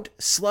is out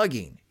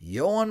slugging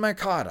Yoan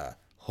Moncada,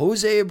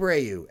 Jose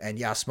Abreu, and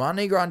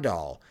Yasmani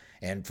Grandal.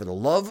 And for the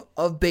love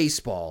of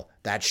baseball,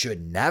 that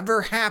should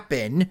never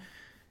happen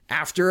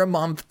after a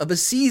month of a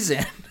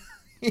season.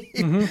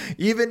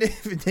 Even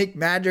if Nick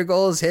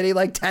Madrigal is hitting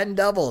like 10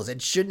 doubles,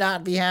 it should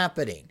not be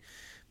happening.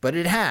 But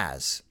it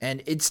has,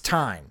 and it's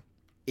time.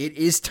 It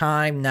is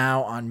time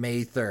now on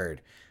May 3rd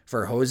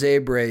for Jose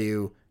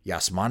Abreu,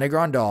 Yasmani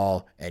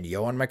Grandal, and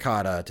Yoan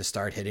Moncada to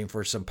start hitting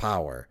for some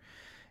power.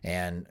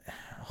 And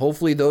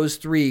hopefully those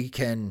three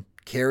can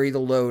carry the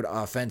load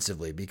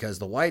offensively, because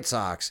the White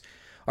Sox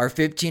are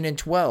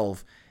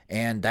 15-12,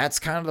 and that's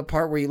kind of the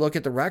part where you look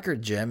at the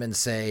record, Jim, and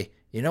say,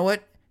 you know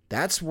what?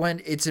 That's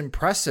when it's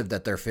impressive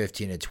that they're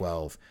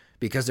 15-12,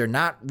 because they're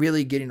not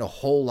really getting a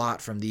whole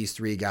lot from these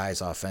three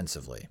guys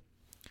offensively.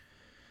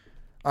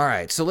 All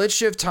right, so let's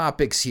shift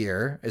topics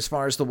here as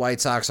far as the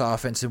White Sox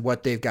offense and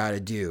what they've got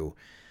to do.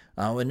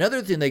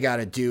 Another thing they got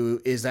to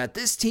do is that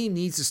this team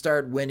needs to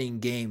start winning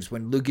games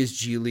when Lucas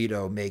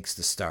Giolito makes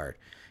the start.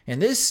 And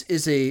this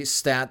is a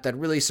stat that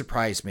really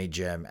surprised me,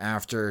 Jim,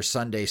 after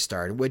Sunday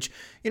started, which,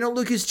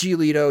 Lucas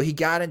Giolito, he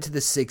got into the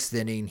 6th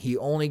inning. He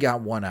only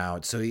got 1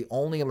 out, so he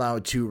only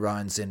allowed 2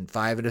 runs in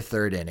 5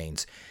 1/3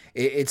 innings.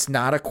 It's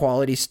not a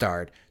quality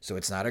start, so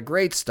it's not a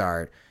great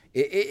start.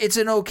 It's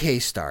an okay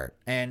start.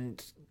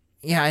 And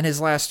yeah, in his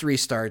last 3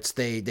 starts,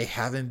 they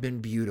haven't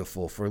been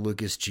beautiful for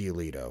Lucas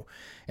Giolito.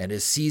 And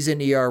his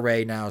season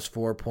ERA now is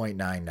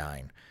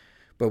 4.99.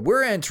 But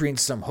we're entering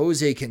some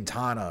Jose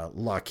Quintana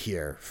luck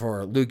here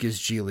for Lucas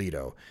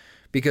Giolito.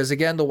 Because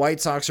again, the White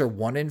Sox are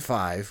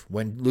 1-5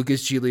 when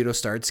Lucas Giolito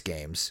starts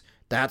games.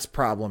 That's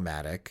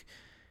problematic.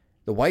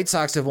 The White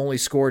Sox have only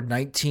scored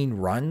 19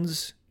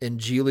 runs in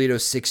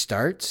Giolito's 6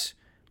 starts.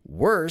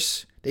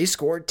 Worse, they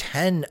scored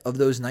 10 of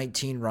those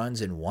 19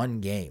 runs in 1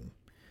 game.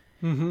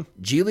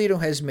 Giolito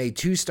has made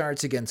 2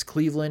 starts against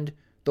Cleveland.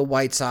 The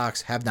White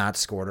Sox have not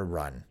scored a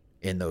run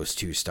in those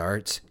 2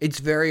 starts. It's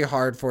very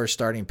hard for a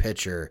starting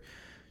pitcher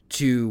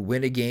to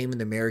win a game in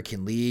the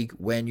American League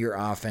when your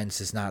offense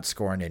is not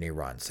scoring any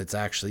runs. It's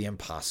actually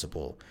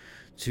impossible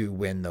to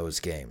win those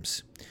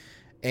games.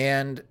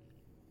 And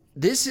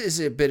this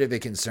is a bit of a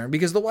concern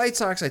because the White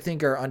Sox, I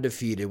think, are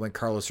undefeated when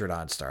Carlos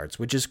Rodon starts,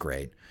 which is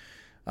great.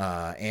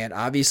 And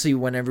obviously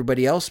when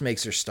everybody else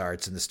makes their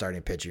starts in the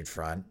starting pitching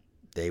front,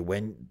 they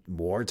win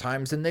more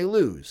times than they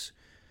lose.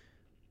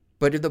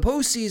 But if the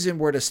postseason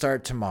were to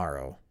start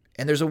tomorrow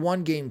and there's a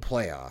 1-game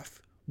playoff,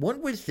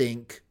 one would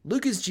think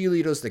Lucas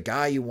Giolito's the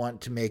guy you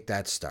want to make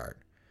that start.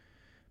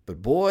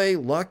 But boy,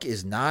 luck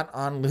is not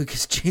on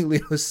Lucas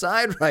Giolito's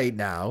side right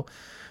now.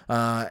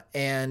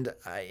 And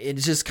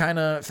it's just kind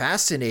of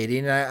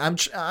fascinating.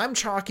 I'm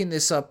chalking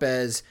this up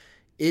as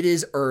it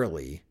is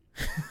early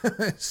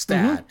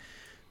stat.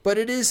 But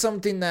it is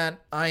something that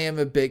I am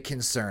a bit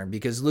concerned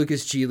because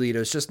Lucas Giolito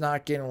is just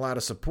not getting a lot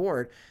of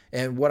support.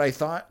 And what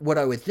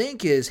I would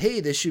think is, hey,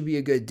 this should be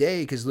a good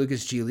day because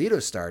Lucas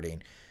Giolito's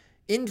starting.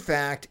 In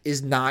fact,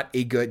 is not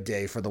a good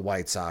day for the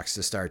White Sox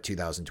to start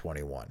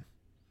 2021.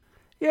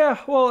 Yeah,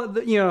 well,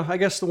 I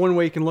guess the one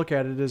way you can look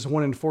at it is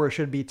 1-4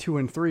 should be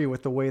 2-3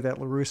 with the way that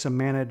La Russa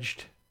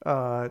managed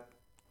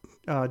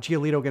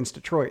Giolito against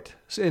Detroit.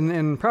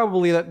 And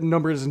probably that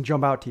number doesn't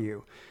jump out to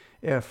you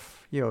if,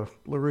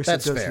 La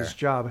Russa does his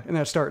job in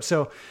that start.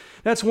 So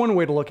that's one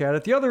way to look at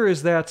it. The other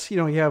is that,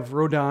 you have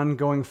Rodon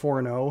going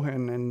 4-0,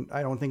 and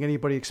I don't think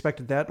anybody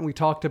expected that. And we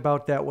talked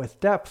about that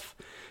with depth.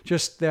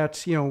 Just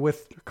that,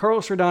 with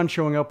Carlos Rodon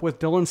showing up, with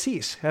Dylan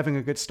Cease having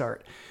a good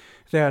start,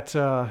 that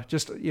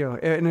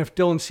and if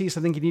Dylan Cease,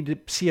 I think you need to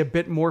see a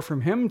bit more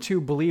from him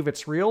to believe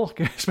it's real,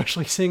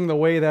 especially seeing the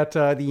way that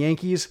the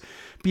Yankees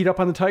beat up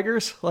on the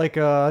Tigers. Right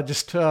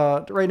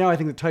now, I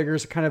think the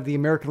Tigers are kind of the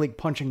American League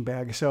punching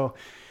bag. So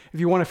if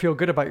you want to feel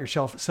good about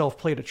yourself,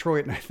 play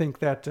Detroit, and I think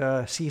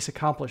that Cease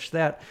accomplished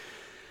that.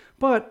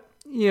 But,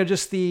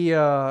 just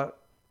the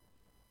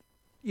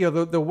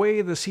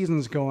way the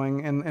season's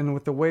going and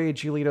with the way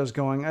Giolito's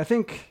going, I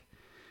think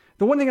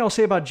the one thing I'll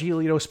say about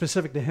Giolito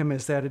specific to him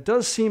is that it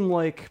does seem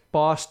like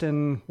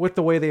Boston, with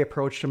the way they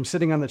approached him,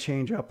 sitting on the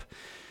changeup,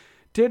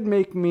 did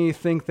make me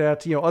think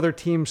that, other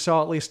teams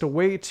saw at least a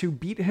way to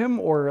beat him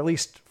or at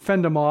least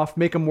fend him off,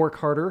 make him work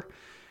harder.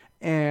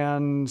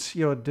 And,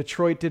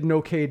 Detroit did an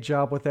okay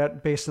job with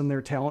that based on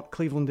their talent.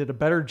 Cleveland did a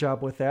better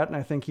job with that. And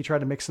I think he tried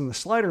to mix in the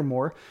slider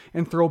more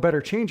and throw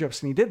better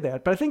changeups, and he did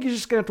that. But I think he's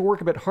just going to have to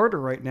work a bit harder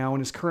right now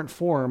in his current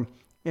form.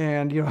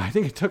 And, I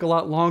think it took a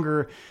lot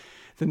longer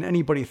than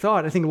anybody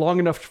thought. I think long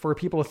enough for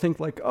people to think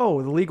like,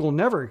 oh, the league will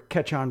never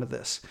catch on to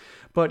this.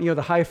 But,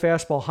 the high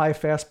fastball, high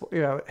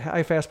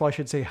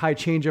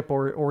changeup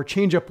or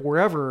changeup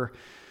wherever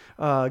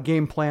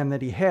game plan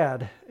that he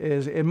had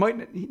is it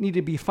might need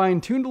to be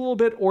fine-tuned a little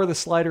bit, or the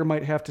slider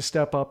might have to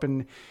step up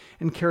and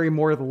carry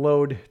more of the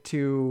load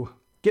to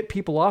get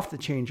people off the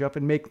changeup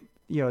and make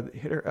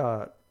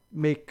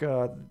make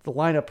the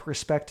lineup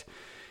respect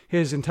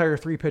his entire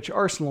 3-pitch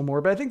arsenal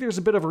more. But I think there's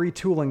a bit of a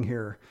retooling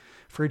here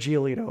for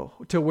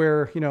Giolito to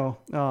where,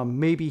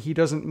 maybe he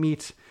doesn't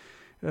meet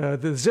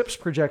the Zips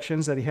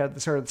projections that he had at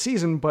the start of the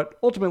season, but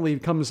ultimately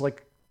becomes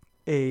like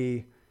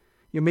a,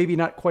 maybe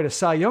not quite a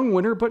Cy Young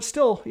winner, but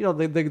still,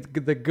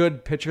 the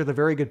good pitcher, the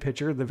very good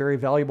pitcher, the very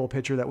valuable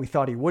pitcher that we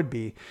thought he would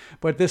be.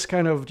 But this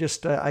kind of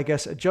just,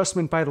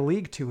 adjustment by the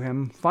league to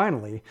him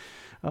finally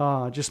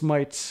just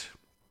might,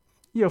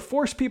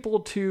 force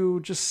people to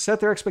just set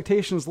their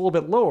expectations a little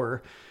bit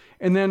lower.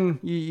 And then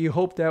you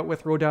hope that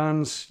with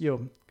Rodon's,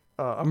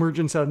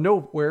 emergence out of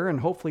nowhere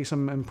and hopefully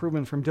some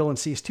improvement from Dylan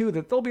Cease too,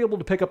 that they'll be able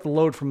to pick up the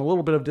load from a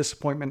little bit of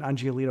disappointment on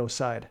Giolito's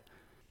side.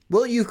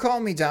 Well, you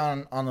calmed me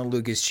down on the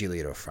Lucas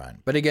Giolito front.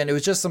 But again, it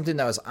was just something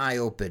that was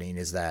eye-opening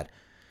is that,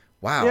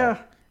 wow,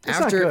 yeah,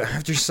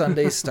 after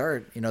Sunday's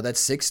start, that's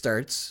 6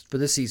 starts for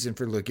the season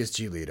for Lucas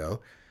Giolito.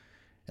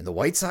 And the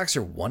White Sox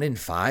are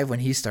 1-5 when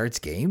he starts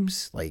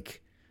games.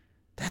 Like,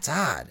 that's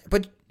odd.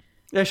 But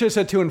yeah, I should have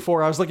said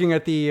 2-4. I was looking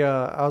at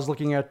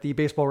the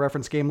Baseball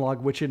Reference game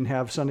log, which didn't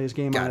have Sunday's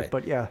game on it.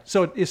 But yeah,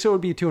 so it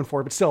would be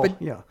 2-4. But still,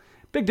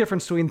 big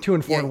difference between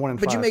 2-4 and 1-5.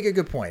 But you make a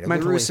good point. If La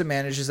Russa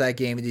manages that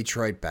game in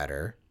Detroit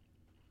better,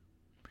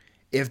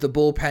 if the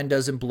bullpen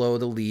doesn't blow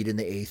the lead in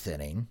the 8th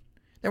inning,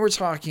 then we're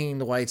talking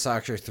the White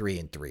Sox are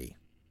 3-3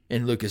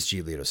 and Lucas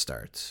Giolito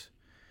starts.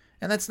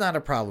 And that's not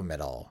a problem at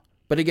all.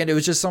 But again, it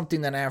was just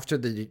something that after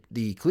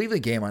the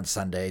Cleveland game on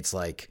Sunday, it's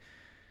like,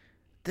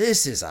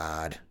 this is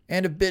odd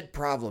and a bit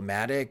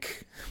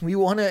problematic. We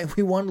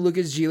want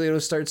Lucas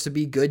Giolito starts to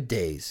be good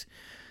days.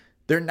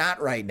 They're not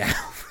right now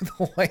for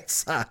the White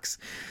Sox.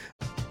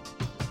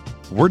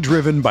 We're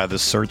driven by the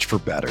search for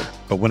better.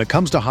 But when it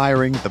comes to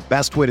hiring, the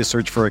best way to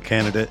search for a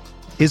candidate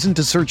isn't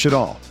to search at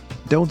all.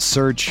 Don't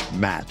search,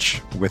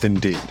 match with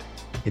Indeed.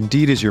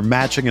 Indeed is your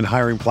matching and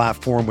hiring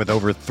platform with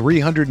over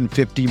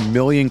 350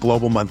 million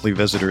global monthly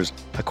visitors,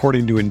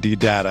 according to Indeed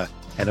data,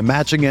 and a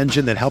matching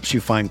engine that helps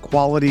you find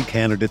quality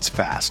candidates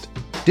fast.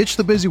 Ditch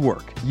the busy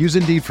work. Use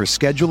Indeed for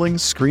scheduling,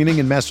 screening,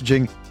 and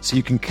messaging so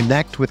you can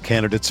connect with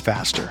candidates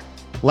faster.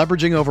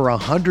 Leveraging over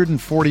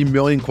 140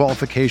 million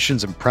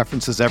qualifications and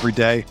preferences every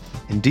day,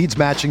 Indeed's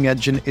matching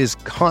engine is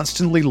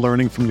constantly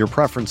learning from your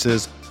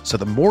preferences, so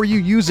the more you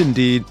use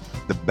Indeed,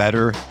 the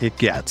better it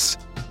gets.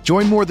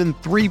 Join more than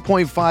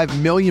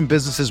 3.5 million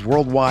businesses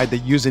worldwide that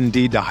use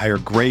Indeed to hire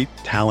great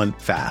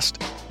talent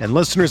fast. And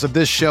listeners of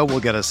this show will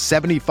get a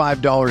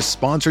 $75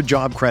 sponsored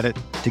job credit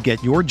to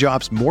get your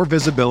jobs more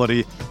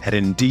visibility at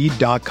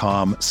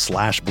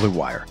Indeed.com/Blue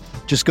Wire.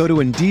 Just go to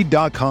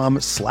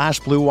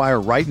Indeed.com/Blue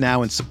Wire right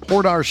now and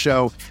support our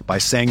show by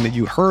saying that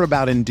you heard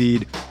about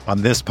Indeed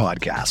on this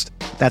podcast.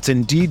 That's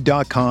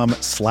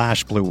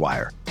Indeed.com/Blue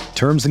Wire.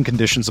 Terms and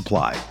conditions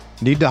apply.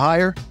 Need to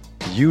hire?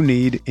 You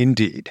need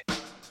Indeed.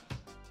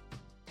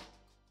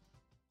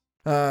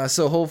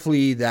 So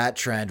hopefully that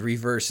trend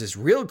reverses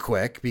real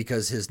quick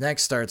because his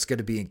next start's going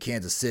to be in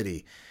Kansas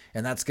City.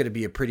 And that's going to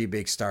be a pretty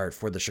big start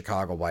for the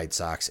Chicago White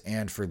Sox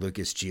and for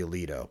Lucas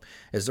Giolito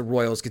as the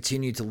Royals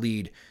continue to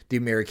lead the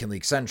American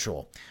League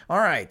Central. All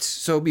right,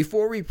 so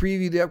before we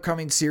preview the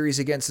upcoming series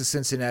against the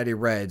Cincinnati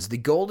Reds, the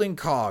Golden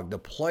Cog, the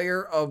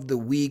player of the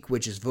week,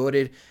 which is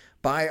voted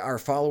by our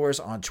followers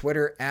on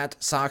Twitter at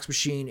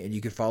SoxMachine, and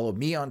you can follow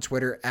me on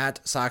Twitter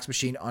at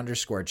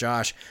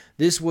SoxMachine_Josh.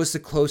 This was the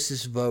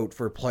closest vote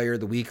for player of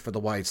the week for the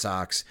White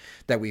Sox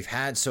that we've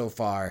had so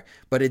far,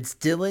 but it's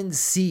Dylan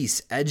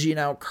Cease edging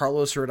out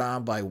Carlos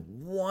Rodon by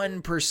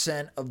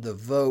 1% of the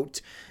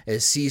vote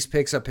as Cease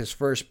picks up his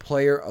first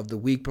player of the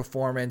week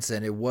performance,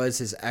 and it was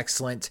his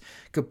excellent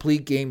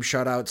complete game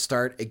shutout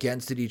start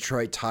against the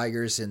Detroit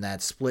Tigers in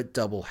that split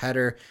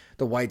doubleheader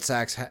the White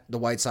Sox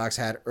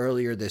had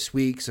earlier this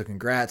week. So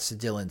congrats to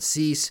Dylan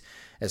Cease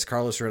as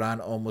Carlos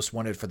Rodon almost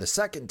won it for the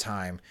second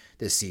time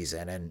this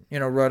season. And,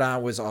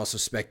 Rodon was also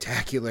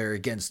spectacular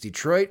against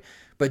Detroit,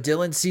 but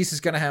Dylan Cease is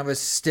going to have a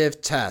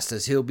stiff test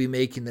as he'll be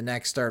making the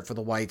next start for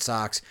the White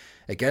Sox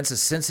against a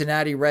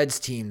Cincinnati Reds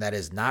team that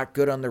is not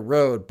good on the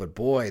road, but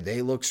boy,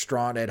 they look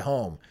strong at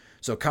home.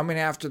 So coming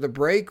after the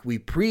break, we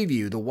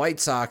preview the White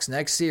Sox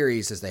next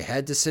series as they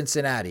head to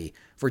Cincinnati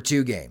for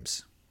 2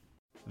 games.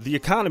 The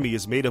economy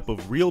is made up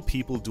of real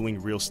people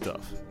doing real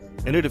stuff,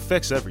 and it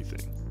affects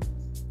everything.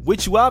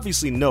 Which you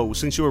obviously know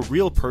since you're a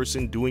real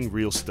person doing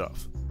real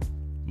stuff.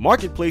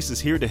 Marketplace is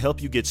here to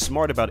help you get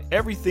smart about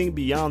everything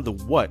beyond the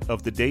what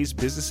of the day's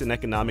business and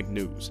economic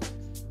news.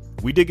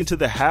 We dig into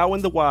the how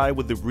and the why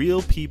with the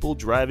real people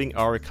driving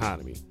our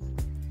economy.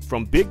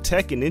 From big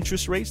tech and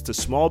interest rates to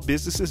small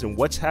businesses and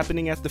what's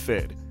happening at the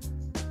Fed.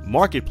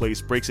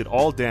 Marketplace breaks it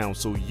all down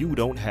so you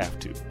don't have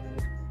to.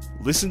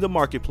 Listen to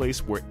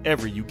Marketplace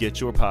wherever you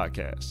get your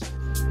podcasts.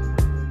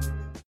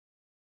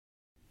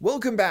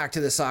 Welcome back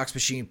to the Sox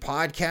Machine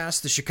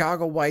podcast. The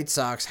Chicago White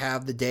Sox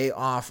have the day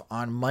off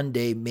on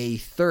Monday, May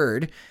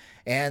 3rd,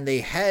 and they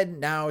head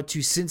now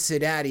to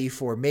Cincinnati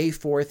for May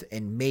 4th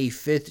and May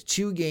 5th,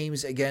 2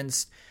 games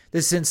against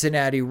the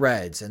Cincinnati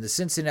Reds. And the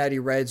Cincinnati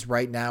Reds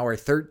right now are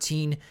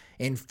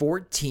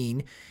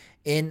 13-14.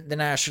 In the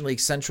National League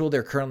Central,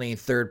 they're currently in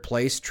third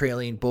place,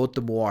 trailing both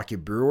the Milwaukee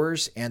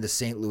Brewers and the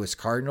St. Louis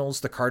Cardinals.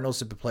 The Cardinals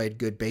have played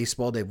good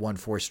baseball. They've won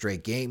 4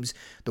 straight games.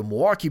 The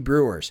Milwaukee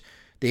Brewers,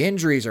 the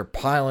injuries are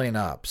piling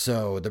up.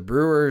 So the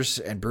Brewers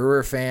and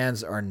Brewer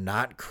fans are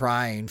not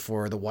crying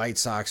for the White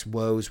Sox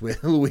woes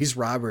with Luis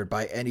Robert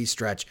by any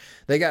stretch.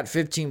 They got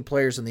 15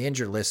 players on the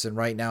injured list, and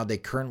right now they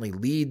currently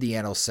lead the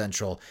NL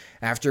Central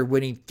after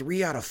winning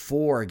 3 out of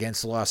 4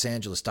 against the Los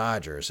Angeles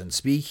Dodgers. And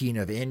speaking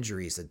of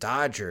injuries, the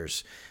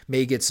Dodgers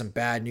may get some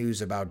bad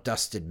news about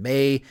Dustin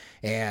May,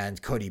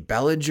 and Cody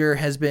Bellinger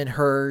has been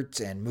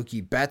hurt, and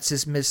Mookie Betts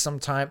has missed some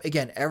time.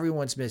 Again,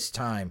 everyone's missed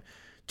time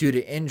due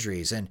to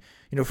injuries. And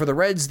for the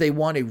Reds, they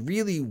won a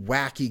really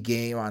wacky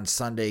game on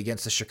Sunday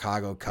against the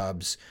Chicago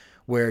Cubs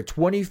where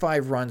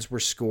 25 runs were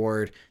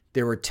scored.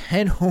 There were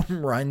 10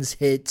 home runs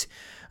hit,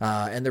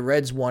 and the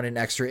Reds won in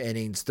extra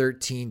innings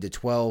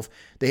 13-12.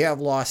 They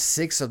have lost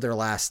 6 of their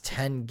last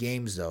 10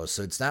 games, though,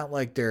 so it's not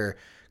like they're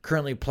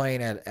currently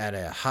playing at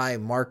a high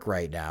mark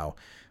right now.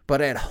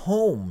 But at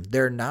home,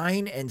 they're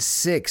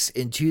 9-6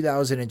 in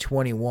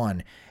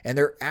 2021, and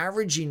they're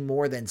averaging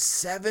more than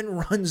 7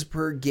 runs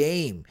per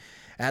game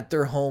at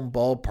their home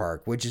ballpark,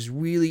 which is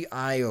really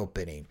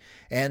eye-opening.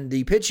 And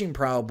the pitching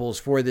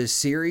probables for this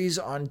series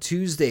on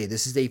Tuesday,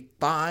 this is a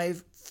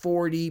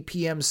 5:40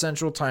 p.m.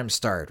 Central Time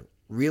start.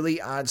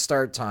 Really odd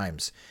start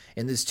times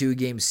in this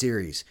 2-game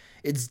series.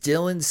 It's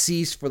Dylan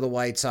Cease for the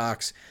White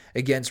Sox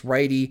against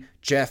righty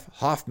Jeff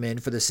Hoffman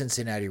for the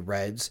Cincinnati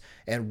Reds.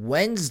 And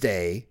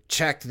Wednesday,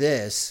 check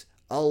this,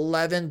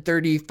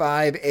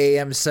 11:35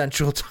 a.m.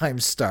 Central Time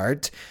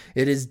start.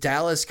 It is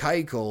Dallas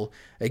Keuchel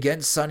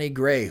against Sonny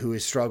Gray, who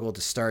has struggled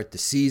to start the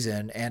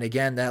season. And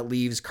again, that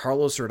leaves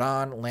Carlos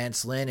Rodon,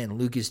 Lance Lynn, and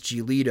Lucas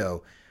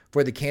Giolito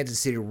for the Kansas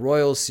City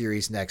Royals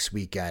series next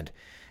weekend.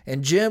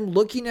 And Jim,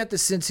 looking at the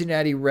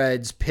Cincinnati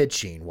Reds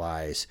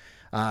pitching-wise,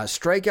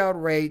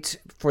 strikeout rate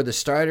for the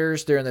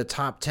starters, they're in the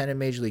top 10 in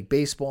Major League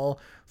Baseball.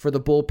 For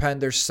the bullpen,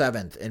 they're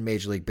 7th in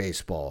Major League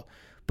Baseball.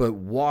 But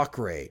walk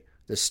rate,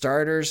 the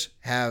starters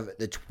have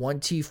the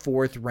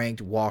 24th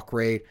ranked walk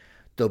rate.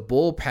 The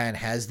bullpen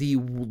has the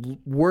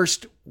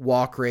worst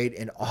walk rate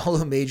in all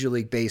of Major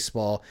League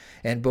Baseball,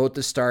 and both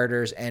the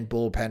starters and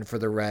bullpen for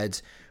the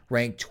Reds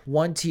ranked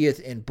 20th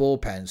in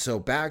bullpen. So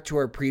back to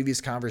our previous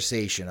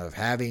conversation of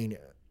having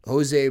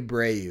Jose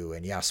Abreu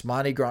and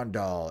Yasmani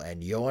Grandal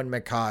and Yohan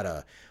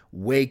Moncada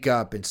wake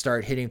up and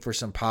start hitting for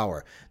some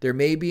power. There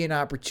may be an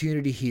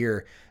opportunity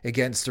here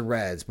against the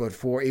Reds, but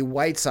for a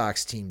White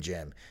Sox team,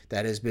 Jim,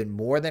 that has been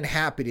more than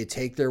happy to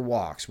take their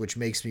walks, which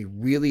makes me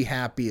really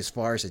happy as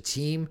far as a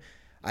team.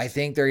 I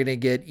think they're going to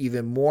get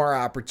even more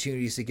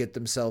opportunities to get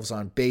themselves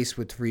on base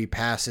with free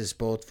passes,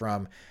 both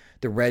from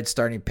the Reds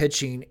starting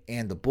pitching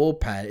and the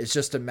bullpen. It's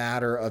just a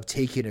matter of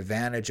taking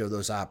advantage of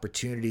those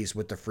opportunities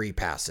with the free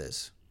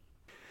passes.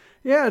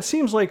 Yeah, it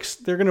seems like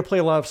they're going to play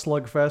a lot of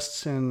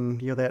slugfests, and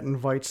that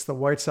invites the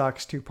White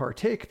Sox to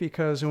partake,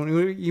 because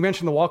when you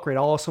mentioned the walk rate,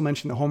 I'll also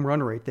mention the home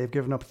run rate. They've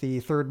given up the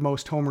 3rd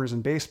most homers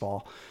in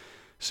baseball.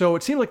 So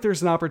it seems like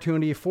there's an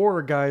opportunity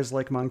for guys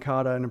like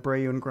Moncada and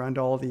Abreu and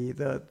Grandal,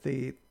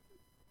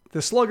 the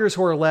sluggers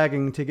who are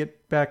lagging, to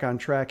get back on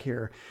track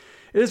here.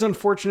 It is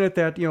unfortunate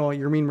that,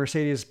 Yermin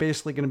Mercedes is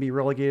basically going to be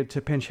relegated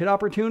to pinch hit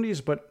opportunities,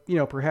 but,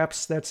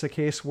 perhaps that's a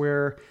case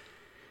where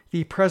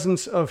the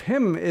presence of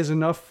him is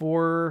enough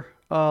for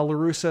La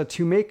Russa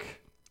to make,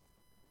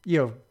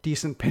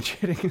 decent pinch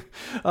hitting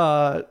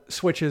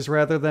switches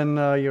rather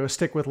than,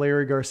 stick with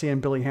Larry Garcia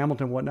and Billy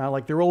Hamilton and whatnot.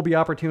 Like, there will be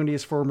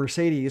opportunities for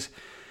Mercedes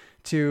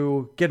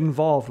to get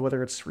involved,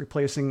 whether it's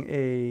replacing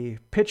a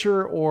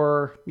pitcher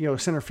or,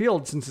 center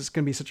field, since it's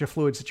going to be such a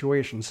fluid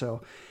situation.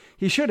 So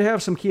he should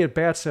have some key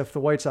at-bats if the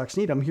White Sox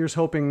need him. Here's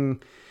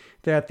hoping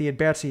that the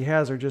at-bats he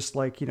has are just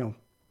like,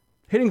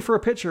 hitting for a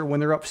pitcher when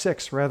they're up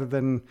 6 rather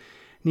than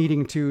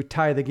needing to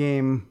tie the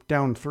game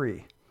down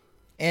 3.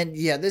 And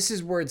yeah, this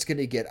is where it's going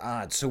to get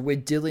odd. So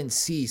with Dylan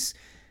Cease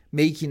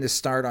making the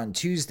start on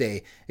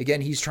Tuesday,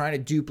 again, he's trying to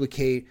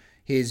duplicate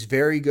his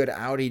very good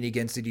outing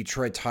against the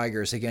Detroit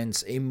Tigers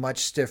against a much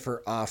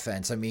stiffer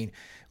offense. I mean,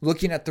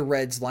 looking at the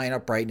Reds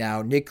lineup right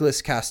now,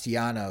 Nicholas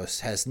Castellanos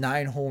has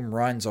 9 home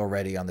runs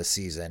already on the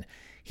season.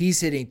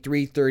 He's hitting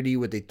 .330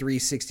 with a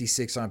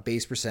 .366 on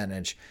base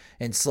percentage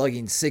and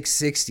slugging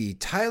 .660.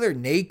 Tyler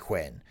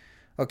Naquin,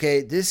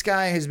 okay, this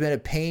guy has been a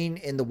pain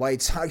in the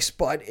White Sox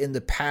butt in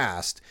the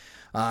past.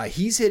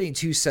 He's hitting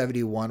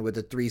 .271 with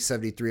a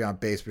 .373 on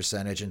base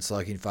percentage and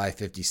slugging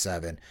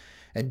 .557.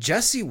 And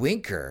Jesse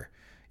Winker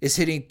is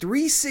hitting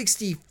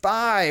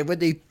 .365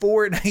 with a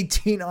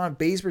 .419 on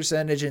base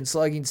percentage and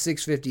slugging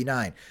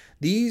 .659.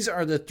 These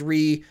are the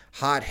 3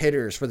 hot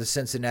hitters for the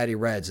Cincinnati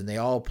Reds, and they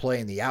all play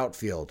in the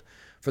outfield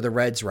for the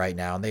Reds right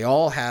now. And they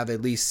all have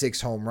at least 6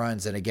 home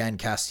runs. And again,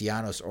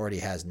 Castellanos already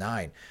has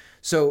 9.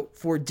 So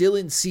for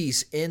Dylan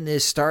Cease in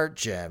this start,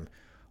 Jim,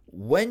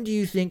 when do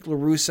you think La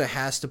Russa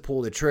has to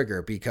pull the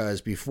trigger?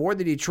 Because before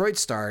the Detroit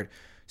start,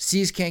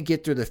 Cease can't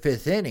get through the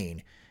 5th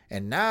inning.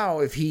 And now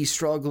if he's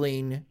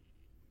struggling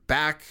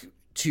back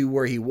to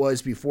where he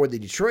was before the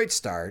Detroit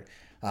start,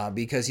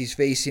 because he's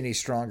facing a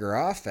stronger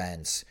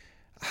offense,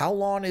 how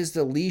long is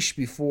the leash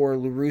before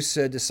La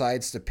Russa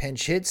decides to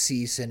pinch hit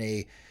Cease in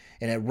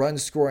a run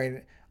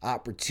scoring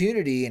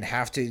opportunity and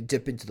have to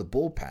dip into the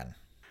bullpen?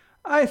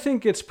 I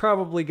think it's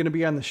probably going to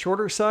be on the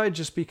shorter side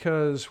just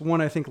because,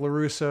 one, I think La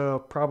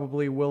Russa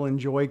probably will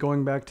enjoy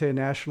going back to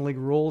National League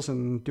rules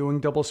and doing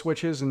double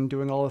switches and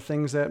doing all the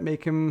things that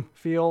make him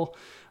feel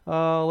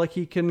like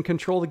he can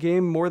control the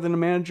game more than a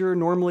manager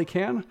normally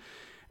can.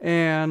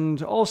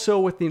 And also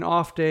with an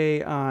off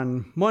day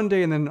on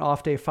Monday and then an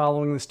off day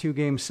following this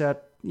 2-game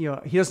set, he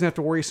doesn't have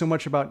to worry so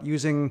much about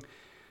using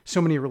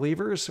so many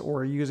relievers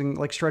or using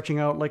stretching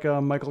out like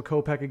a Michael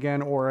Kopech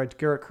again or a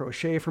Garrett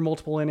Crochet for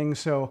multiple innings.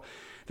 So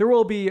there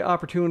will be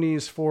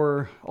opportunities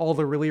for all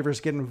the relievers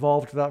to get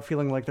involved without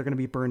feeling like they're going to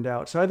be burned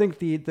out. So I think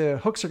the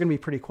hooks are going to be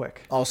pretty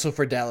quick. Also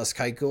for Dallas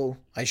Keuchel,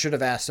 I should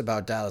have asked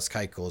about Dallas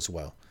Keuchel as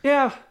well.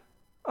 Yeah.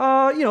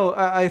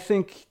 I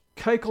think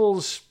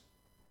Keuchel's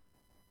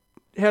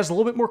has a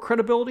little bit more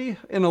credibility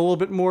and a little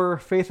bit more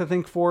faith, I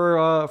think, for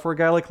a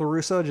guy like La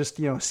Russa. Just,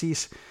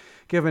 Cease,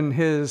 given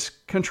his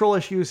control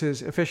issues,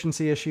 his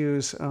efficiency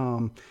issues,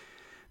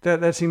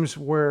 that seems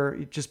where,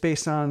 just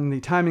based on the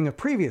timing of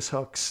previous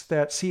hooks,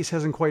 that Cease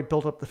hasn't quite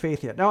built up the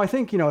faith yet. Now, I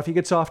think, if he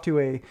gets off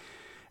to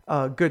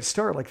a good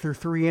start, like through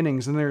 3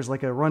 innings, and there's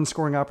like a run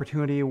scoring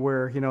opportunity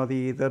where,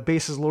 the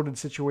bases loaded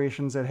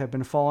situations that have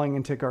been falling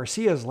into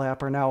Garcia's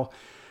lap are now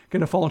going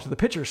to fall into the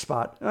pitcher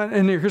spot.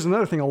 And here's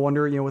another thing I'll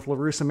wonder, with La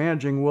Russa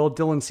managing, will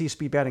Dylan Cease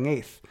be batting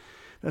 8th?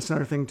 That's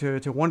another thing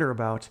to wonder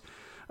about.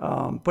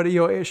 But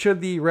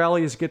should the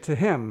rallies get to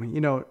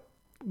him,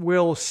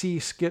 will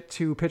Cease get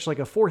to pitch like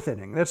a 4th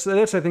inning? That's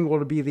I think what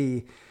would be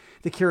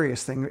the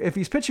curious thing. If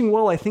he's pitching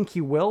well, I think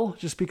he will,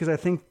 just because I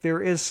think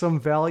there is some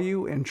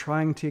value in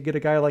trying to get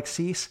a guy like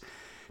Cease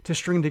to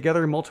string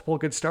together multiple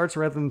good starts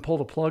rather than pull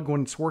the plug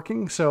when it's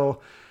working. So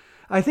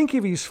I think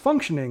if he's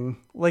functioning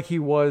like he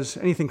was,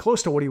 anything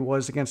close to what he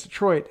was against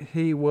Detroit,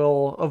 he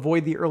will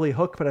avoid the early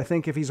hook. But I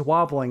think if he's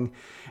wobbling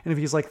and if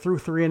he's through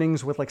 3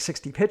 innings with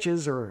 60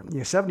 pitches or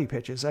 70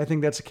 pitches, I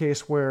think that's a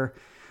case where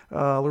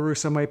La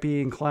Russa might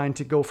be inclined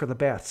to go for the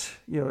bats,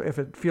 if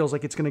it feels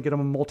like it's going to get him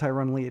a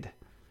multi-run lead.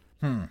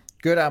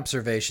 Good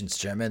observations,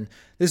 Jim. And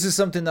this is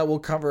something that we'll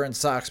cover in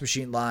Sox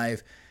Machine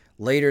Live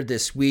later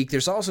this week.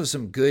 There's also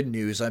some good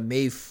news on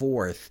May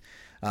 4th.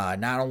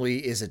 Not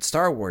only is it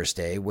Star Wars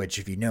Day, which,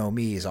 if you know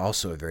me, is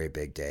also a very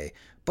big day,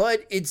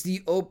 but it's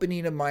the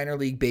opening of minor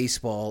league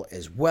baseball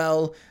as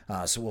well.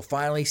 So we'll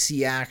finally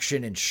see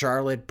action in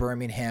Charlotte,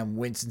 Birmingham,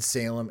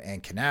 Winston-Salem,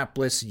 and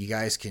Kannapolis. So you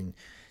guys can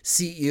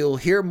you'll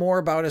hear more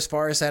about as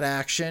far as that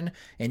action,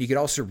 and you can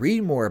also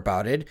read more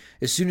about it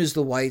as soon as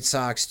the White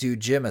Sox do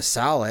Jim a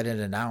solid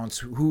and announce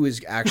who is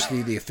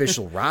actually the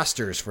official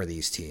rosters for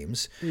these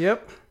teams.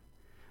 Yep.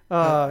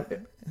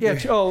 Yeah.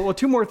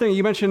 2 more things.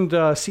 You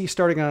mentioned Cease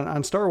starting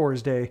on Star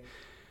Wars Day.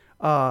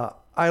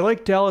 I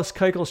like Dallas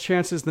Keuchel's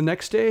chances the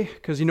next day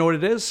because you know what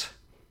it is?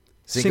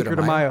 Cinco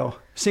de Mayo.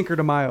 Cinco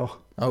de Mayo.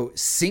 Oh,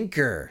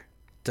 Cinco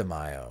de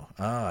Mayo.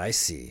 Oh, I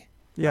see.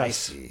 Yes. I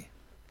see.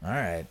 All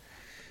right.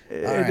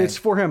 It's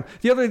for him.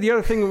 The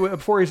other thing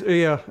before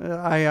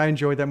I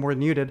enjoyed that more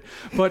than you did,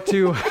 but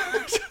to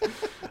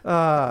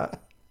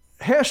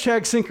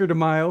hashtag Cinco de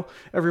Mayo,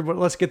 everybody,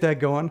 let's get that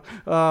going.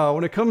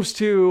 When it comes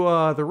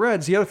to the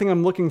Reds, the other thing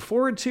I'm looking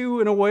forward to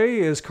in a way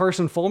is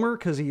Carson Fulmer,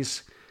 because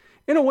he's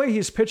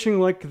pitching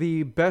like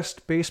the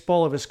best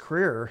baseball of his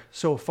career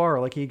so far.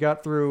 Like he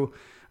got through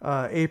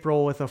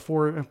April with a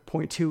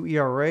 4.2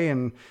 ERA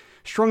and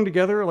strung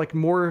together like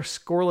more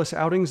scoreless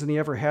outings than he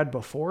ever had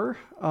before.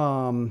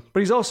 But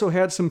he's also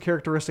had some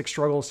characteristic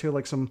struggles too,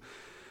 like some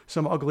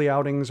ugly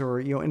outings or,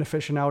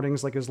 inefficient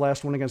outings, like his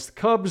last one against the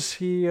Cubs.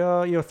 He,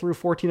 threw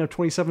 14 of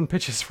 27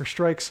 pitches for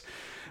strikes.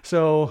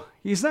 So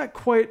he's not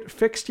quite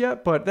fixed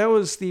yet, but that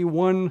was the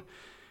one,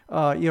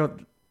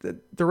 the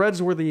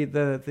Reds were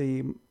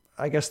the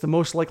I guess the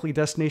most likely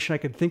destination I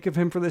could think of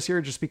him for this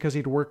year, just because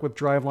he'd work with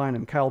Driveline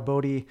and Kyle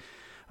Bodie.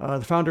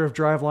 The founder of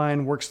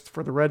Driveline works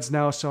for the Reds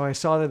now, so I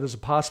saw that as a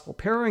possible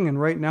pairing, and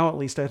right now, at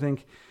least, I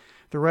think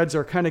the Reds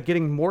are kind of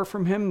getting more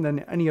from him than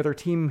any other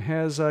team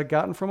has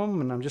gotten from him,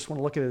 and I just want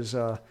to look at his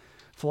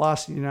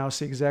velocity now,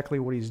 see exactly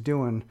what he's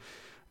doing.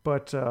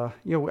 But,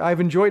 I've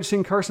enjoyed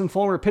seeing Carson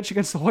Fulmer pitch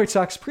against the White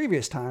Sox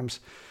previous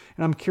times,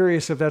 and I'm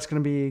curious if that's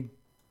going to be,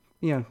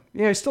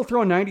 he's still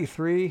throwing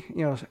 93,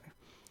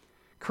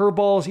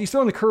 curveballs. He's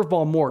throwing the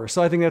curveball more,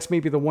 so I think that's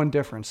maybe the one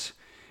difference.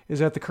 Is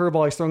that the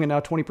curveball he's throwing it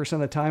now 20% of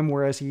the time,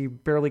 whereas he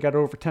barely got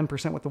over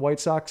 10% with the White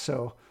Sox.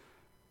 So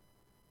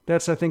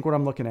that's, I think, what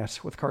I'm looking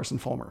at with Carson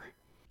Fulmer.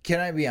 Can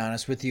I be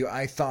honest with you?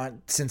 I thought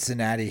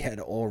Cincinnati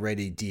had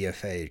already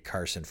DFA'd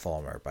Carson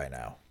Fulmer by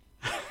now.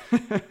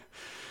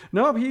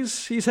 No,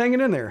 he's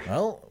hanging in there.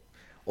 Well,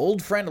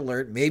 old friend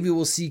alert. Maybe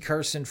we'll see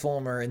Carson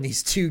Fulmer in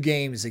these 2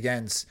 games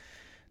against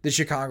the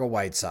Chicago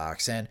White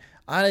Sox. And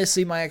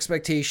honestly, my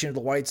expectation of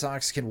the White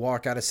Sox can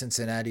walk out of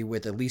Cincinnati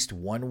with at least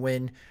 1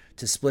 win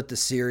to split the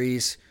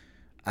series.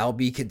 I'll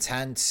be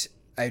content.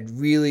 I'd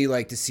really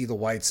like to see the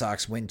White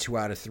Sox win 2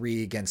 out of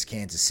 3 against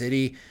Kansas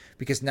City,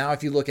 because now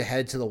if you look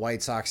ahead to the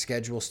White Sox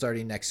schedule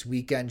starting next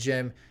weekend,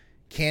 Jim,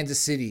 Kansas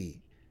City,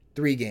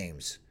 3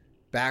 games.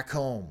 Back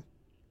home,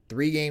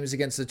 3 games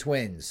against the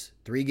Twins,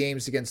 3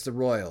 games against the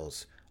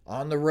Royals.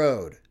 On the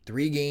road,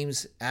 3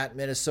 games at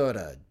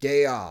Minnesota.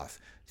 Day off,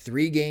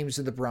 3 games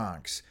in the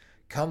Bronx.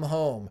 Come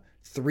home,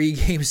 3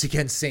 games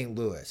against St.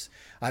 Louis.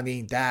 I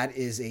mean, that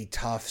is a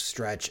tough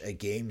stretch of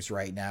games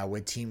right now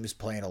with teams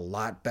playing a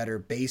lot better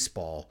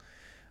baseball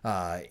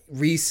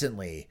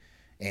recently,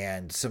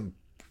 and some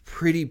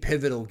pretty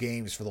pivotal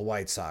games for the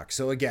White Sox.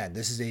 So again,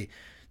 this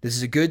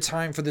is a good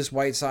time for this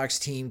White Sox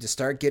team to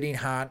start getting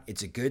hot.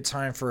 It's a good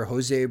time for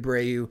Jose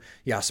Abreu,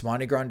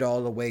 Yasmani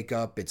Grandal to wake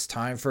up. It's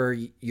time for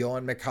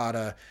Yoan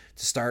Moncada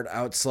to start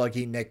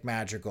outslugging Nick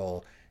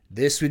Madrigal.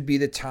 This would be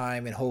the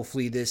time, and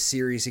hopefully this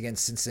series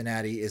against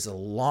Cincinnati is a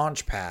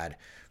launch pad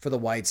for the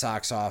White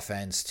Sox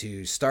offense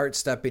to start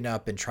stepping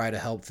up and try to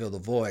help fill the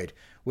void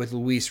with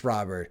Luis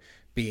Robert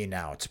being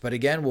out. But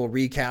again, we'll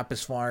recap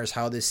as far as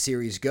how this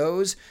series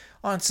goes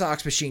on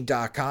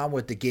SoxMachine.com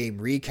with the game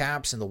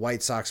recaps and the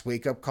White Sox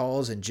wake-up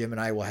calls, and Jim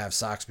and I will have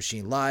Sox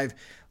Machine Live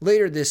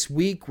later this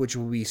week, which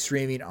will be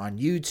streaming on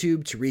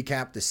YouTube to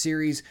recap the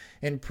series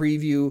and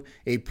preview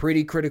a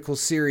pretty critical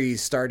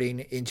series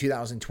starting in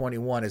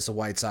 2021 as the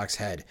White Sox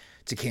head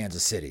to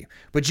Kansas City.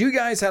 But you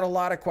guys had a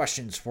lot of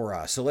questions for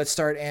us, so let's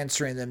start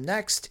answering them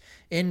next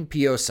in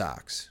PO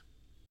Sox.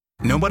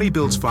 Nobody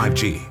builds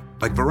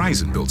 5G like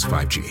Verizon builds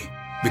 5G,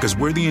 because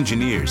we're the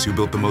engineers who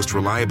built the most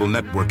reliable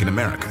network in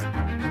America.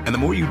 And the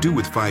more you do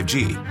with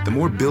 5G, the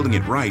more building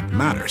it right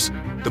matters.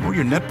 The more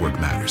your network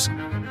matters.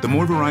 The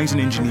more Verizon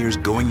engineers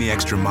going the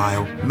extra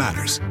mile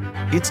matters.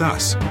 It's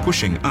us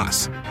pushing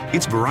us.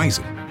 It's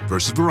Verizon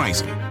versus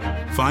Verizon.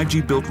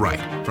 5G built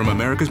right from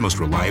America's most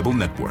reliable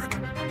network.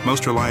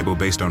 Most reliable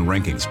based on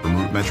rankings from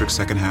RootMetrics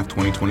second half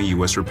 2020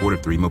 U.S. report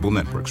of 3 mobile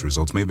networks.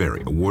 Results may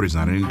vary. Award is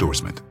not an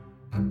endorsement.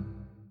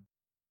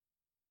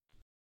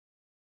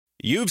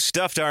 You've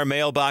stuffed our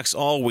mailbox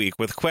all week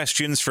with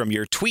questions from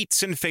your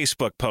tweets and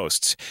Facebook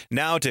posts.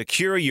 Now, to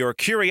cure your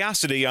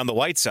curiosity on the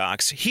White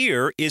Sox,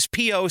 here is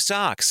P.O.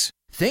 Sox.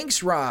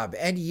 Thanks, Rob.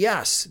 And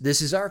yes,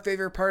 this is our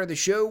favorite part of the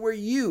show where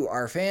you,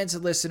 our fans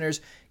and listeners,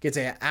 get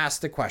to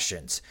ask the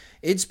questions.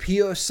 It's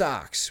P.O.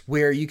 Sox,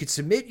 where you can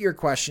submit your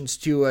questions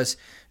to us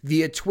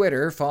via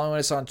Twitter, following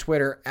us on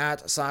Twitter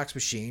at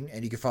SoxMachine,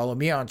 and you can follow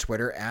me on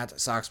Twitter at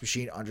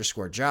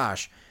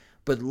SoxMachine_Josh.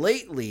 But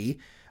lately,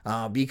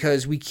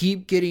 because we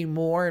keep getting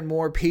more and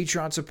more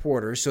Patreon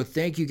supporters, so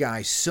thank you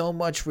guys so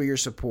much for your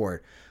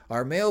support.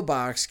 Our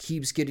mailbox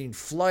keeps getting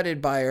flooded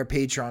by our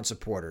Patreon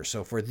supporters.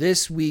 So for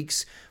this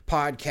week's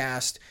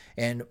podcast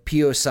and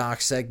PO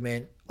Sox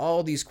segment,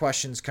 all these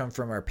questions come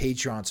from our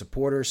Patreon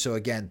supporters. So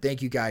again,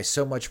 thank you guys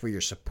so much for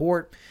your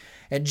support.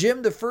 And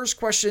Jim, the first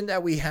question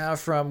that we have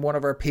from one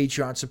of our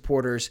Patreon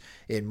supporters,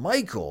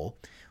 Michael,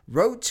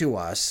 wrote to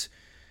us.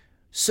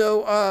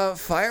 So,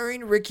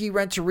 firing Ricky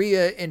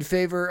Renteria in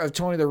favor of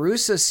Tony La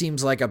Russa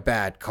seems like a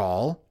bad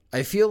call.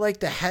 I feel like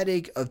the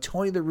headache of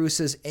Tony La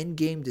Russa's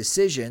in-game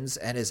decisions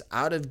and his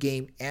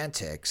out-of-game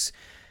antics.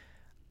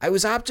 I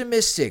was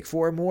optimistic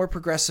for a more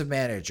progressive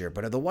manager,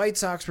 but if the White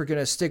Sox were going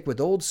to stick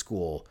with old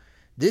school,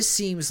 this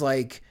seems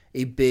like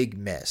a big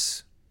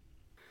miss.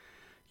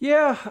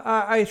 Yeah,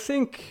 I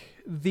think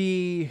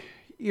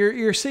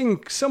you're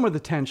seeing some of the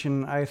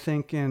tension, I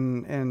think,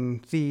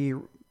 in the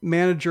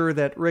manager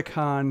that Rick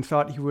Hahn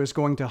thought he was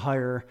going to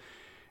hire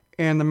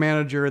and the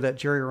manager that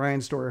Jerry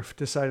Reinsdorf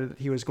decided that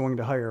he was going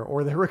to hire,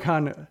 or that Rick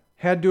Hahn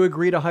had to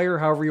agree to hire,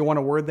 however you want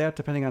to word that,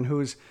 depending on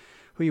who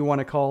you want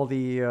to call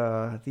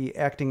the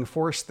acting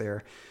force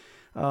there.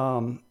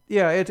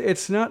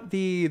 It's not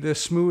the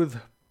smooth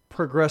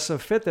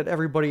progressive fit that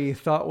everybody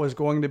thought was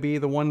going to be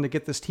the one to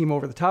get this team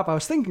over the top. I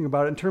was thinking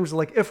about it in terms of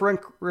like if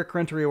Rick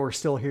Renteria were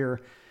still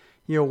here,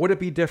 would it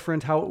be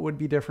different? How it would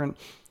be different?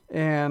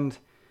 And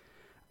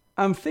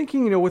I'm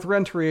thinking, with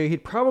Renteria,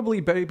 he'd probably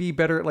be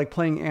better at like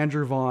playing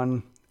Andrew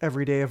Vaughn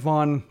every day if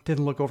Vaughn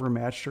didn't look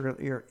overmatched.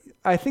 Or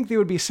I think they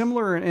would be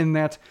similar in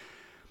that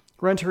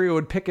Renteria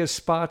would pick his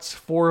spots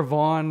for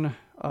Vaughn.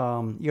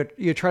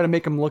 You try to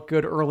make him look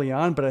good early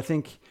on, but I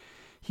think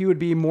he would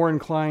be more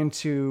inclined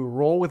to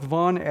roll with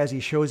Vaughn as he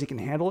shows he can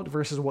handle it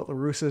versus what La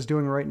Russa is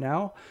doing right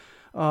now.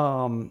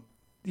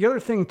 The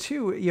other thing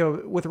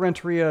too, with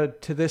Renteria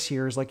to this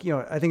year is like,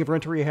 I think if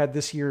Renteria had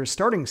this year's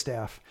starting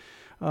staff,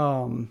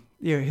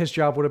 his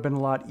job would have been a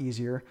lot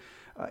easier.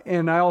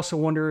 And I also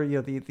wonder,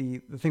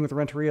 the thing with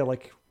Renteria,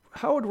 like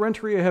how would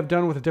Renteria have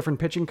done with a different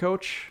pitching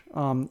coach?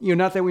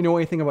 Not that we know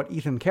anything about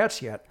Ethan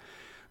Katz yet,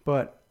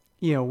 but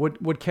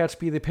would Katz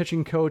be the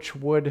pitching coach?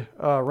 Would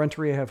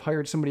Renteria have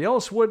hired somebody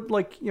else? Would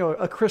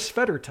a Chris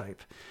Fetter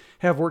type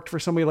have worked for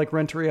somebody like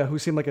Renteria who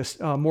seemed like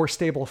a more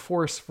stable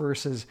force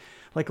versus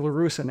like La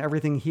Russa and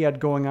everything he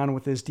had going on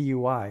with his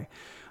DUI,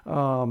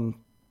 or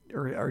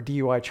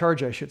DUI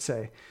charge, I should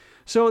say.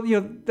 So,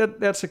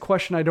 that's a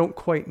question I don't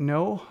quite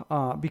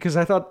know, because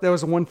I thought that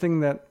was the one thing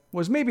that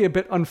was maybe a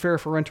bit unfair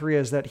for Renteria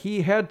is that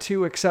he had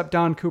to accept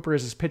Don Cooper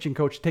as his pitching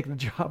coach to take the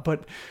job.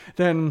 But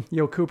then,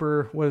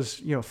 Cooper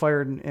was,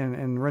 fired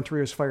and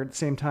Renteria was fired at the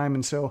same time.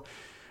 And so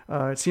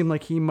it seemed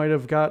like he might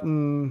have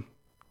gotten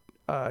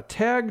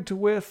tagged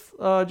with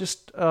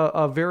just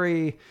a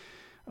very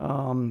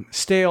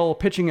stale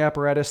pitching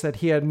apparatus that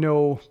he had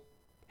no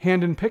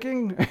hand in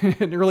picking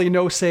and really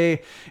no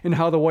say in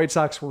how the White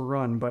Sox were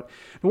run. But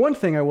the one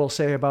thing I will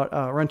say about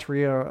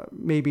Renteria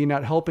maybe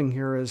not helping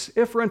here is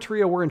if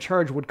Renteria were in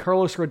charge, would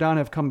Carlos Rodon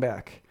have come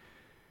back?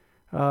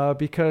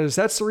 Because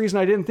that's the reason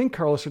I didn't think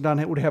Carlos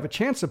Rodon would have a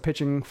chance of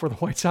pitching for the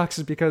White Sox,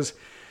 is because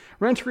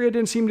Renteria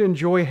didn't seem to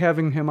enjoy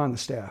having him on the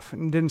staff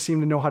and didn't seem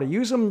to know how to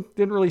use him,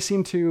 didn't really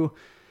seem to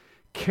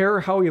care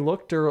how he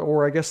looked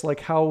or I guess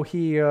like how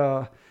he,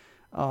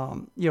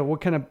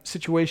 what kind of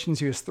situations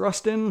he was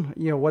thrust in,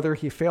 whether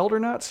he failed or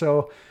not.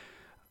 So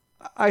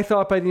I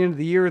thought by the end of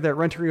the year that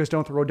Renteria's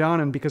don't throw down,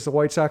 and because the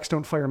White Sox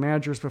don't fire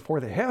managers before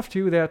they have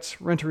to, that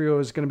Renteria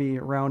is going to be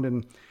around,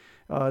 and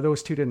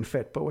those two didn't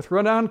fit. But with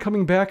Rodon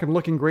coming back and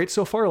looking great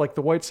so far, like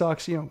the White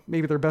Sox,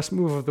 maybe their best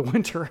move of the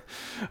winter,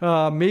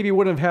 maybe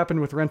wouldn't have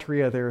happened with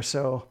Renteria there.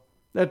 So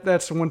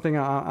that's the one thing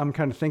I'm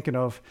kind of thinking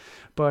of.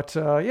 But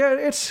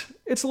it's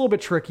a little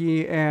bit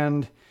tricky,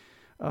 and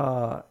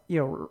La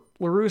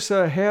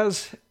Russa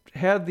has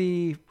had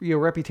the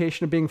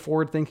reputation of being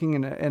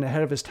forward-thinking and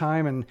ahead of his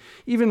time, and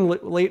even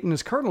late in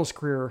his Cardinals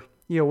career,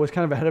 was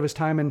kind of ahead of his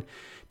time and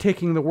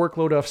taking the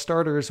workload off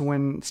starters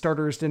when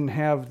starters didn't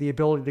have the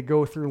ability to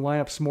go through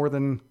lineups more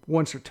than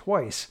once or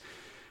twice.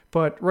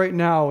 But right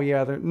now,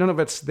 none of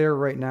it's there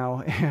right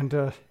now.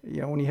 And,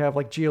 when you have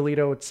like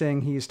Giolito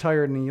saying he's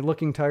tired and he's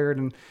looking tired,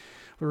 and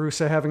La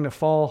Russa having to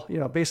fall,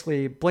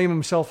 basically blame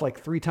himself like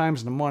 3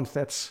 times in a month,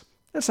 that's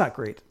not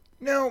great.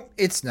 No,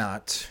 it's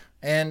not.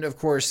 And of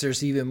course,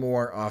 there's even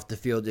more off the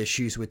field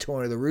issues with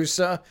Tony La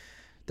Russa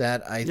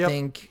that I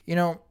think,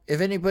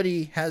 if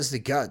anybody has the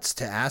guts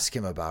to ask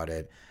him about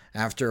it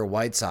after a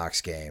White Sox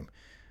game,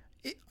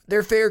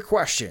 they're fair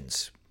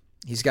questions.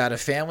 He's got a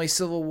family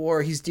civil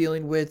war he's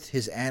dealing with.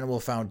 His animal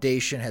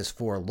foundation has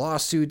 4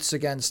 lawsuits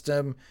against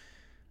him.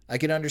 I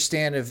can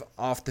understand if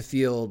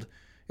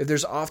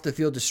there's off the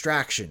field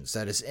distractions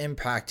that is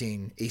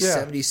impacting a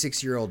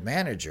 76-year-old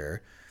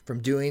manager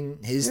from doing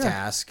his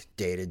task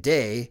day to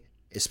day,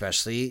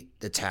 especially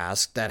the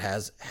task that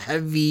has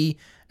heavy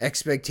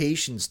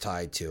expectations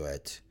tied to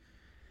it.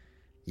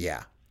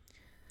 Yeah.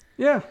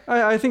 Yeah,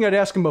 I think I'd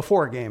ask him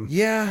before a game.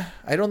 Yeah,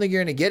 I don't think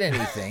you're going to get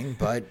anything,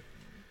 but...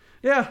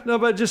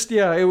 but just,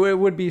 it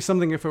would be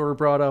something if it were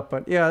brought up.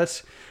 But yeah,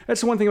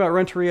 that's the one thing about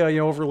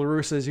Renteria, over La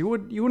Russa, is you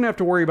wouldn't have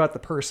to worry about the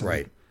person.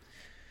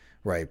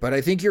 Right. But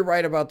I think you're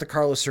right about the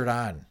Carlos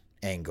Rodon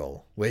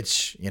angle,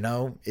 which,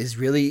 is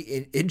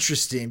really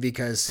interesting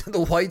because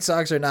the White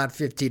Sox are not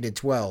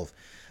 15-12.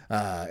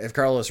 If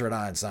Carlos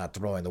Rodon's not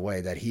throwing the way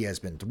that he has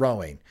been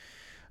throwing,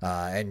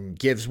 and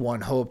gives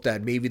one hope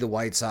that maybe the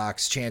White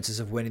Sox chances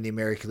of winning the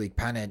American League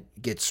pennant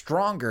get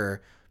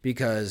stronger,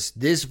 because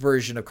this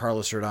version of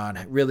Carlos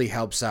Rodon really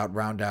helps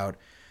round out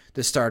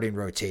the starting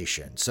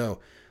rotation. So,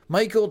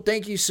 Michael,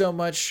 thank you so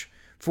much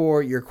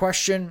for your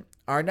question.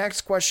 Our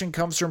next question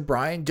comes from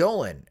Brian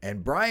Dolan,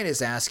 and Brian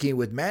is asking,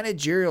 with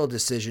managerial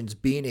decisions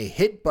being a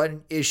hit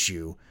button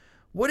issue,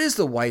 what is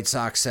the White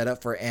Sox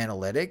setup for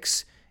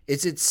analytics?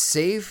 Is it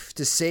safe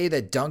to say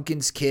that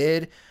Duncan's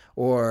kid,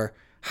 or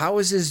how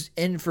is his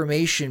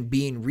information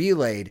being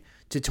relayed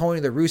to Tony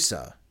La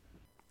Russa?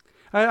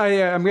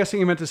 I'm guessing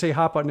he meant to say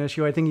hot button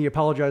issue. I think he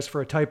apologized for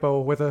a typo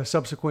with a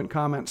subsequent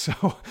comment. So,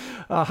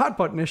 hot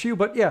button issue.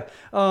 But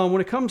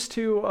when it comes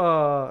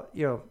to,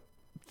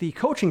 the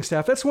coaching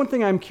staff, that's one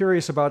thing I'm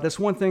curious about. That's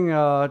one thing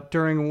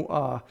during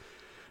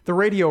the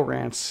radio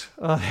rants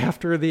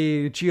after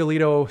the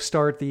Giolito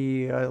start,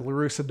 the La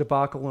Russa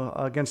debacle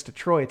against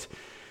Detroit,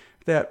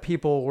 that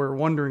people were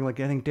wondering, like,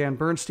 I think Dan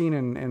Bernstein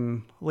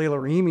and Leila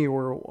Rahimi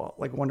were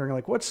like wondering,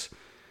 like, what's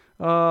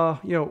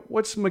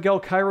Miguel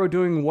Cairo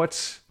doing?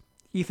 What's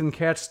Ethan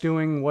Katz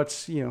doing?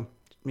 What's,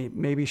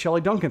 maybe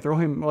Shelley Duncan, throw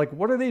him, like,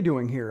 what are they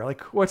doing here?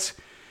 Like, what's,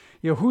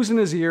 who's in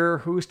his ear?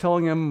 Who's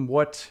telling him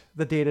what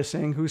the data's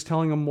saying? Who's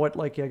telling him what,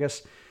 like, I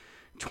guess,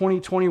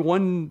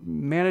 2021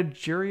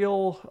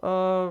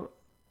 managerial,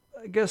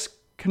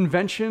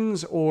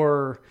 conventions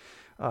or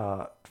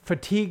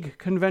fatigue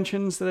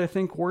conventions that I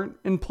think weren't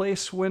in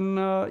place when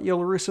La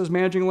Russa was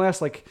managing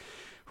last? Like,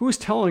 who's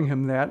telling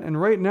him that? And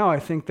right now, I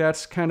think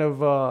that's kind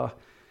of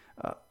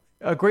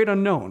a great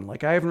unknown.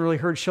 Like, I haven't really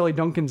heard Shelley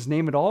Duncan's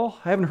name at all.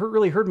 I haven't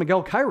really heard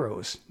Miguel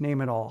Cairo's name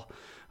at all.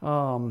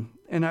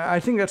 And I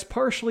think that's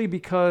partially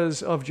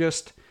because of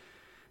just,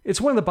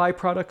 it's one of the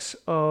byproducts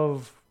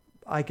of,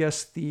 I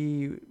guess,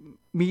 the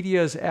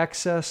media's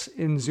access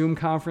in Zoom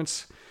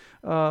conference,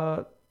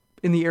 in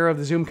the era of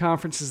the Zoom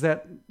conferences,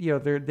 that,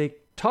 they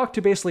talk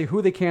to basically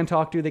who they can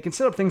talk to. They can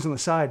set up things on the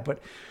side, but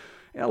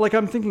like,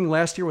 I'm thinking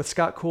last year with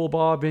Scott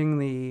Coolbaugh being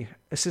the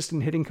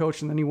assistant hitting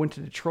coach, and then he went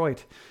to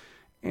Detroit.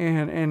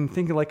 And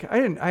thinking, like,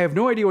 I have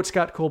no idea what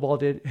Scott Coolbaugh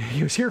did.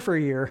 He was here for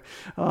a year,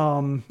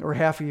 or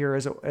half a year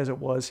as it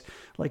was.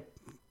 Like,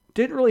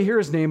 didn't really hear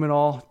his name at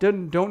all.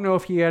 Don't know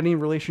if he had any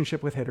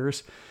relationship with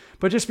hitters.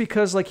 But just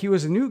because, like, he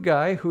was a new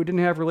guy who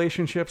didn't have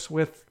relationships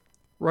with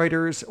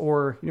writers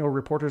or,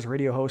 reporters,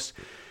 radio hosts,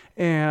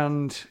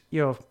 and,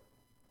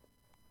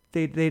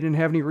 they didn't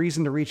have any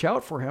reason to reach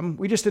out for him.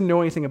 We just didn't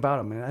know anything about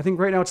him. And I think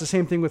right now it's the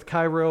same thing with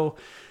Cairo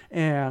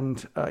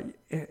and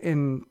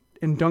in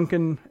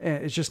Duncan.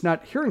 It's just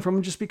not hearing from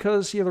him just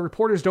because, the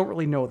reporters don't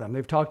really know them.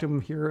 They've talked to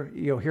him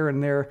here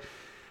and there,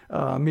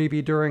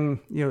 maybe during,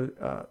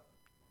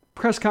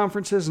 press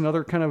conferences and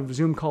other kind of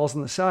Zoom calls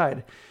on the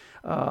side.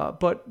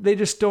 But they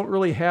just don't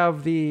really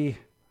have the,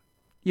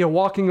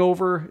 walking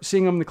over,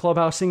 seeing him in the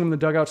clubhouse, seeing him in the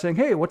dugout, saying,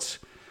 hey, what's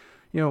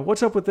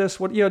up with this?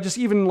 Just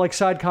even like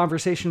side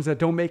conversations that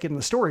don't make it in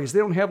the stories. They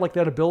don't have like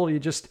that ability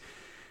just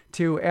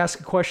to ask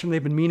a question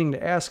they've been meaning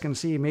to ask and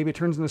see, maybe it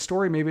turns into a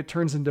story, maybe it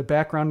turns into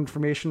background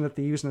information that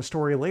they use in a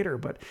story later.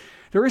 But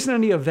there isn't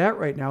any of that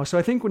right now. So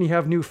I think when you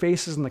have new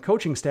faces in the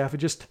coaching staff, it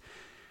just,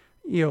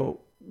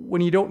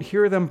 when you don't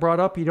hear them brought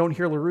up, you don't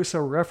hear La Russa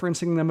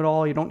referencing them at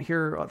all, you don't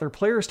hear other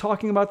players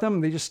talking about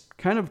them, they just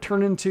kind of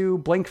turn into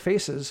blank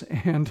faces.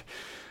 And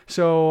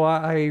so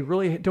I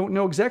really don't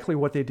know exactly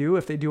what they do,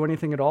 if they do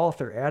anything at all, if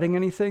they're adding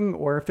anything,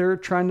 or if they're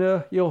trying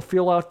to,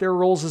 feel out their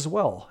roles as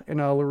well in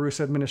a La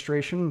Russa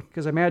administration.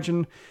 Because I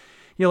imagine,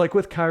 like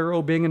with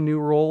Cairo being a new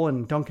role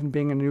and Duncan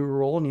being a new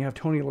role, and you have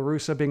Tony La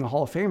Russa being a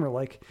Hall of Famer,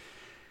 like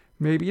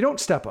maybe you don't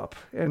step up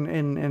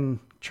and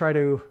try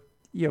to,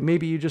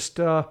 maybe you just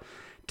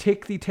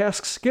take the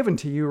tasks given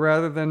to you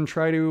rather than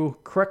try to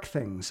correct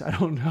things. I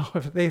don't know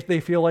if they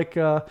feel like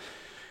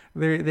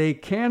they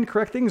can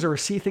correct things or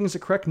see things to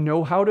correct,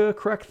 know how to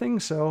correct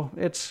things. So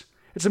it's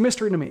a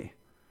mystery to me.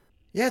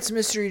 Yeah, it's a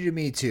mystery to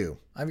me too.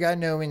 I've got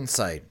no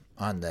insight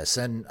on this.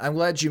 And I'm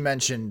glad you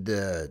mentioned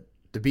the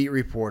beat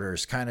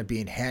reporters kind of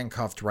being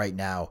handcuffed right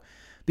now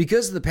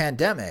because of the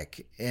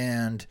pandemic.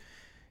 And,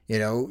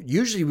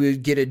 usually we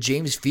would get a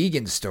James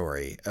Fegan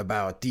story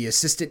about the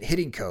assistant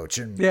hitting coach.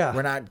 And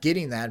we're not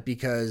getting that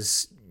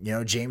because,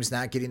 James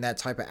not getting that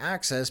type of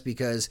access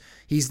because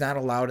he's not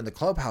allowed in the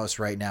clubhouse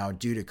right now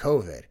due to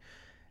COVID.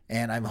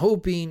 And I'm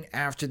hoping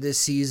after this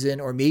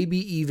season, or maybe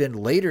even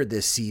later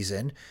this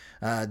season,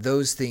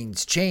 those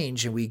things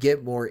change and we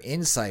get more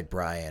insight,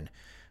 Brian.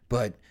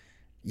 But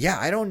yeah,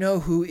 I don't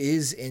know who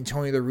is in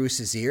Tony La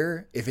Russa's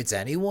ear, if it's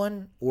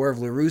anyone, or if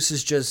La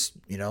Russa's just,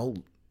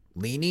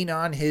 leaning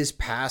on his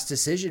past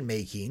decision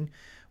making,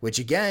 which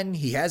again,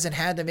 he hasn't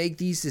had to make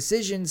these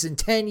decisions in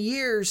 10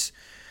 years.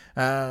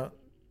 So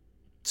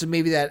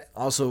maybe that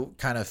also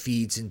kind of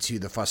feeds into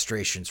the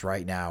frustrations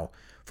right now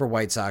for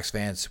White Sox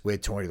fans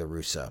with Tony La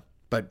Russa.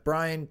 But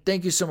Brian,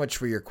 thank you so much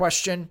for your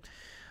question.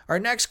 Our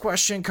next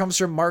question comes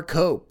from Mark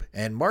Hope,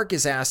 and Mark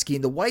is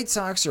asking, the White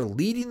Sox are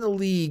leading the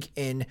league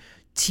in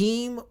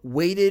team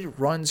weighted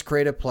runs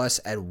created plus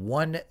at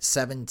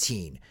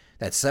 117.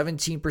 That's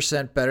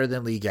 17% better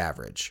than league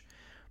average.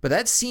 But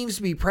that seems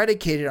to be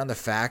predicated on the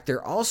fact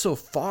they're also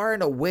far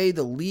and away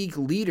the league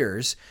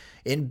leaders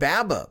in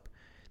BABIP.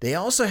 They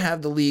also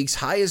have the league's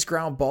highest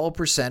ground ball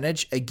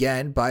percentage,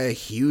 again by a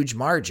huge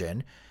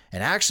margin,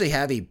 and actually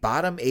have a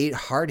bottom 8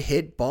 hard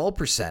hit ball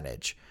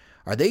percentage.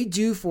 Are they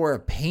due for a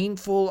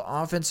painful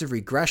offensive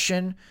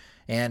regression?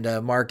 And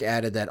Mark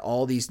added that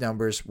all these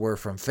numbers were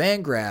from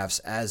Fangraphs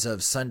as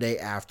of Sunday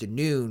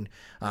afternoon,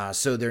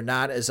 so they're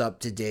not as up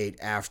to date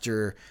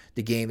after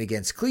the game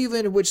against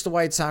Cleveland, in which the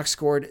White Sox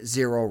scored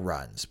 0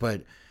 runs.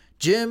 But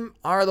Jim,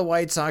 are the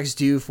White Sox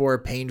due for a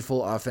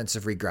painful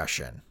offensive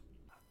regression?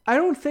 I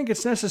don't think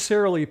it's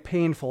necessarily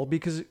painful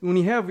because when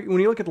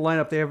you look at the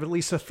lineup, they have at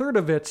least a third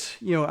of it.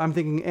 I'm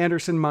thinking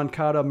Anderson,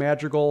 Moncada,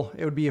 Madrigal.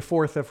 It would be a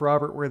fourth if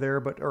Robert were there,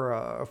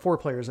 or 4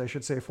 players, I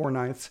should say, 4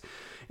 ninths.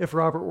 If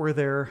Robert were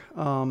there,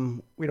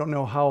 we don't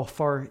know how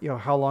far,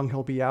 how long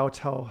he'll be out,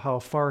 how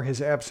far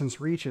his absence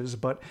reaches.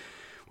 But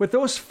with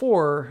those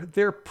 4,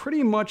 they're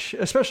pretty much,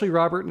 especially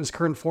Robert in his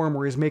current form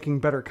where he's making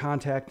better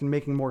contact and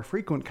making more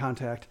frequent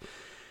contact,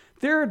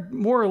 they're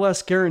more or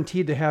less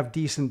guaranteed to have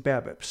decent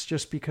BABIPs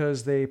just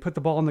because they put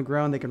the ball on the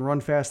ground, they can run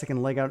fast, they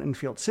can leg out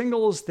infield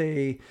singles,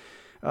 they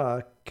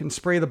can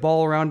spray the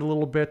ball around a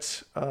little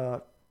bit.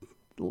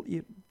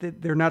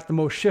 They're not the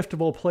most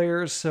shiftable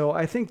players, so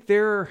I think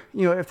they're,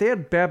 if they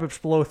had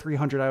BABIPs below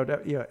 300, I would,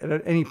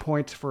 at any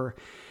point for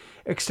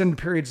extended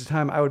periods of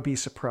time, I would be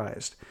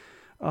surprised.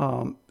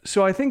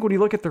 So I think when you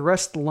look at the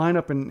rest of the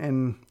lineup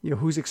and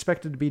who's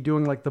expected to be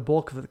doing like the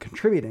bulk of the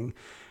contributing,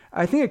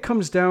 I think it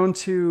comes down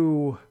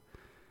to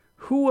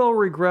who will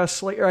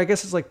regress, or I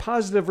guess it's like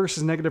positive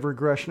versus negative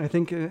regression. I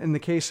think in the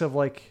case of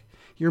like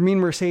Yermin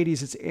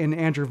Mercedes, and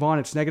Andrew Vaughn,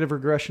 it's negative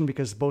regression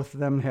because both of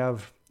them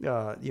have,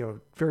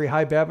 very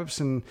high BABIPs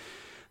and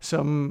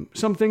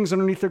some things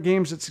underneath their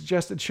games that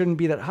suggest it shouldn't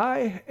be that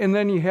high. And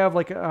then you have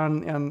like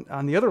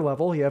on the other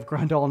level, you have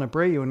Grandal and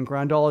Abreu, and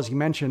Grandal, as you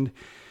mentioned,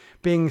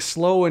 being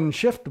slow and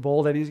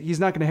shiftable, that he's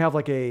not going to have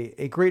like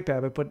a great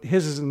BABIP, but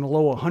his is in the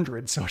low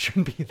 100s, so it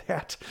shouldn't be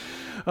that.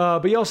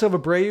 But you also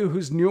have Abreu,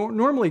 who's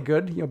normally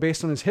good,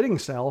 based on his hitting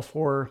style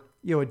for,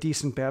 a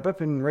decent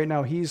BABIP, and right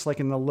now he's like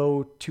in the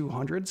low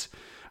 200s,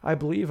 I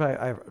believe.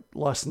 I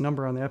lost the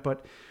number on that,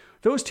 but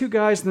those 2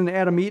 guys, and then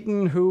Adam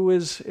Eaton, who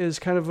is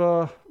kind of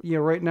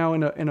right now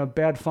in a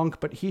bad funk,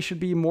 but he should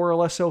be more or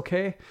less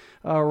okay,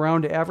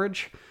 around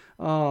average.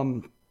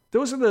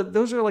 those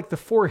are like the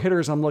four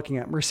hitters I'm looking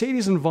at.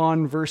 Mercedes and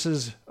Vaughn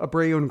versus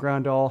Abreu and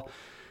Grandal,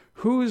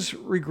 whose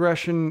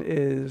regression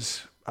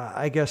is,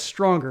 I guess,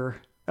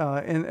 stronger.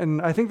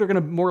 And I think they're going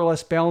to more or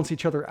less balance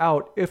each other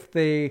out if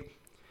they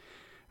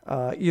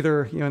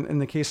either, in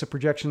the case of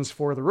projections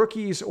for the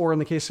rookies or in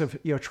the case of,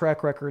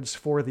 track records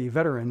for the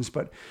veterans.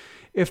 But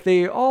if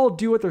they all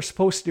do what they're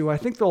supposed to do, I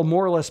think they'll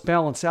more or less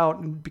balance out,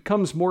 and it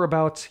becomes more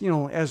about,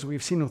 as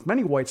we've seen with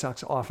many White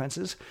Sox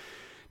offenses,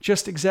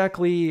 just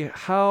exactly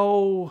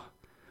how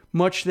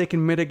much they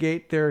can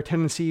mitigate their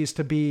tendencies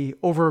to be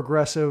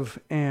over-aggressive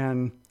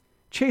and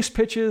chase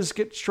pitches,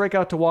 get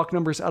strikeout to walk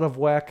numbers out of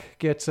whack,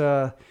 get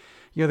the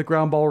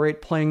ground ball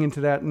rate playing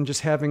into that, and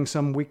just having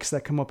some weeks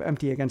that come up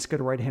empty against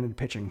good right-handed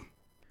pitching.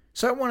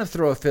 So I want to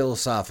throw a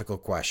philosophical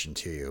question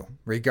to you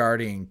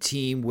regarding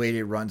team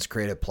weighted runs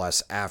created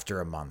plus after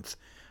a month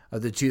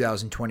of the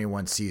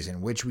 2021 season,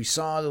 which we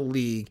saw the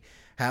league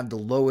have the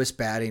lowest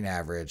batting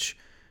average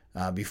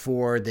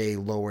before they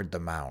lowered the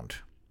mound.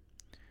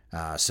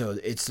 So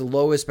it's the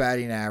lowest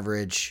batting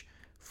average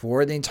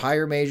for the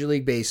entire Major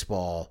League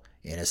Baseball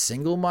in a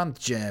single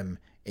month, Jim,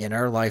 in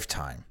our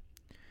lifetime.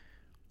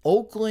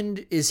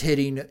 Oakland is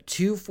hitting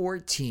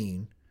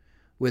 .214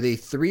 with a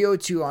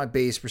 .302 on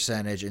base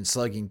percentage and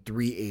slugging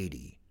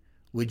 .380.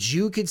 Would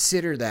you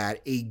consider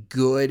that a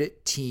good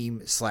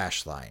team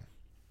slash line?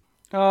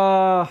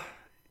 Not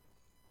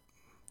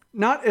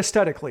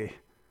aesthetically.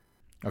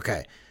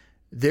 Okay.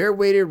 Their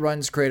weighted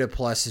runs created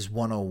plus is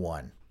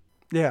 101.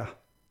 Yeah.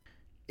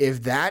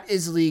 If that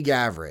is league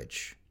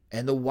average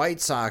and the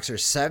White Sox are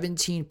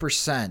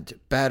 17%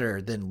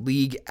 better than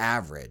league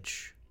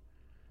average,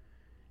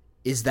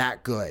 is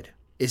that good?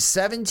 Is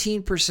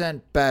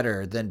 17%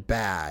 better than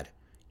bad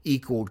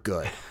equaled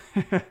good?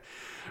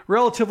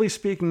 Relatively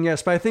speaking,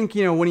 yes. But I think,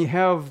 when you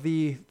have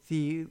the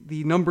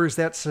numbers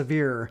that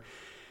severe,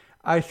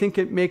 I think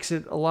it makes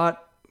it a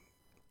lot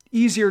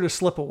easier to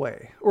slip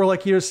away. Or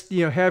like you just,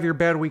 have your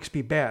bad weeks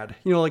be bad.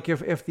 Like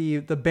if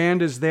the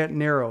band is that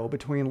narrow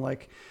between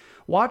like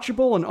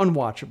watchable and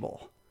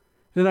unwatchable,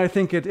 then I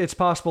think it's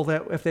possible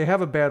that if they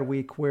have a bad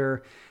week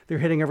where they're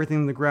hitting everything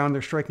in the ground,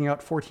 they're striking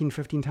out 14,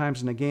 15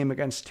 times in a game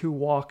against 2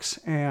 walks,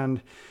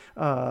 and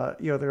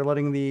they're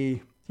letting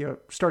the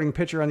starting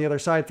pitcher on the other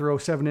side throw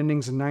 7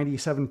 innings and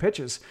 97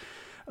 pitches.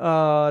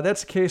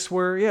 That's a case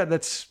where,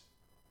 that's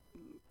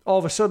all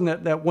of a sudden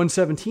that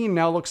 117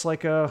 now looks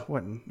like a low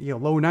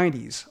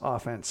 90s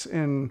offense,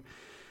 and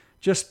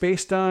just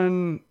based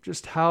on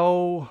just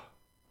how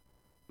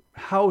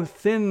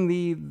thin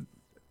the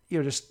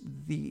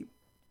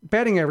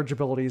batting average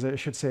abilities, I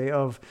should say,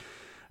 of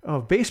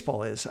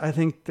baseball is. I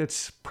think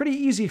that's pretty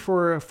easy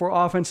for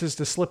offenses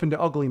to slip into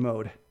ugly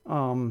mode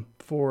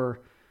for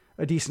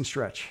a decent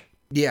stretch.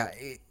 Yeah,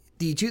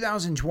 the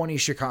 2020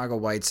 Chicago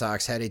White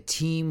Sox had a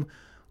team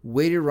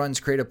weighted runs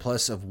created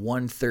plus of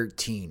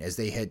 113 as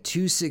they had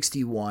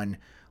 .261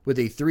 with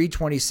a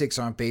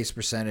 .326 on base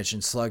percentage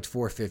and slugged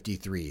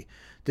 .453.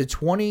 The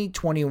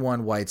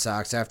 2021 White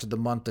Sox, after the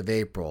month of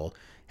April,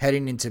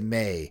 heading into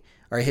May,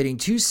 are hitting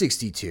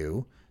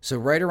 .262, so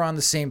right around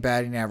the same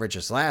batting average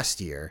as last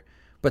year,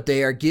 but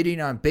they are getting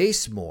on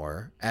base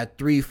more at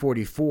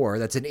 .344.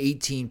 That's an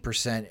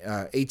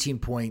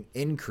 18-point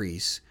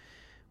increase.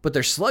 But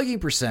their slugging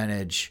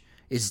percentage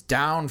is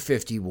down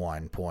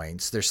 51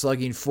 points. They're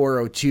slugging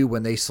 .402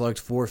 when they slugged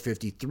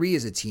 .453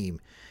 as a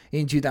team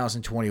in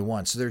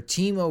 2021. So their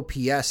team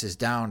OPS is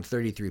down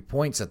 33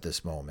 points at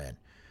this moment.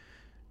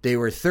 They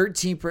were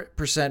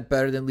 13%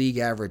 better than league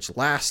average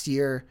last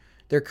year.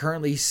 They're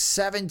currently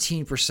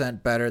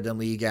 17% better than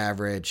league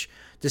average,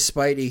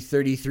 despite a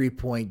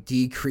 33-point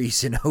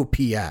decrease in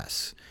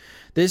OPS.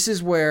 This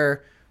is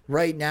where,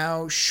 right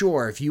now,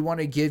 sure, if you want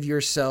to give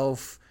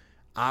yourself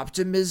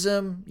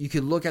optimism, you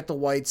could look at the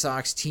White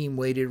Sox team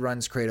weighted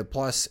runs created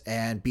plus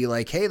and be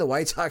like, hey, the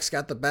White Sox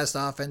got the best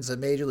offense in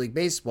Major League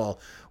Baseball.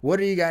 What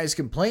are you guys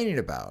complaining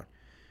about?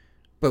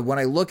 But when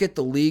I look at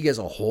the league as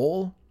a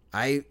whole,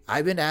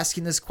 I've been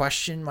asking this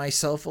question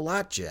myself a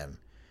lot, Jim.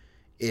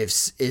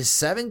 Is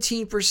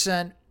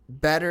 17%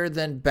 better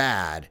than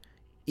bad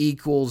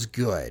equals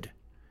good?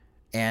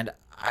 And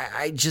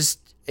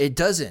it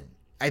doesn't.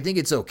 I think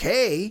it's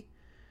okay,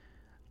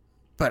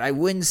 but I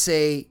wouldn't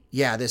say,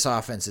 yeah, this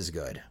offense is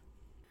good.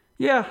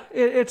 Yeah,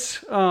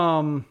 it's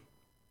I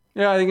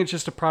think it's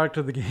just a product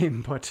of the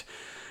game, but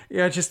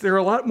yeah, there are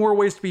a lot more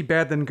ways to be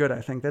bad than good, I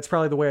think. That's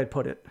probably the way I'd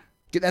put it.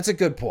 That's a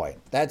good point.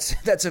 That's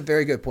a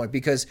very good point,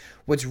 because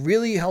what's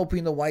really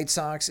helping the White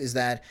Sox is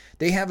that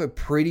they have a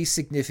pretty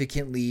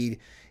significant lead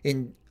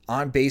in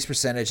on base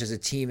percentage as a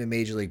team in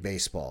Major League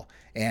Baseball.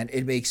 And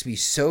it makes me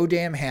so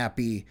damn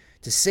happy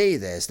to say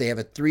this. They have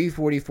a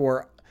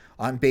 .344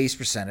 on base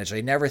percentage. I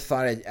never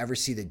thought I'd ever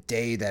see the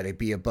day that it'd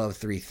be above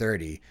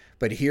 .330,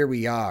 but here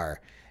we are.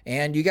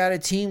 And you got a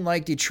team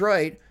like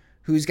Detroit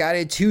who's got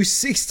a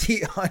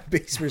 .260 on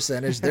base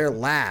percentage. They're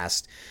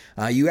last.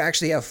 You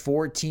actually have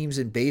 4 teams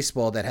in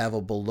baseball that have a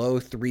below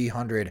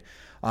 .300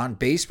 on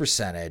base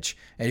percentage.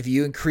 And if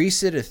you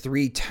increase it to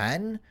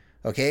 .310,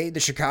 okay, the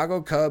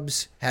Chicago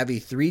Cubs have a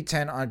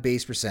 .310 on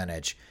base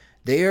percentage.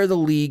 They are the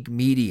league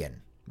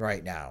median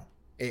right now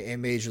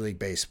in Major League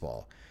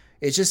Baseball.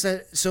 It's just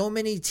that so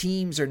many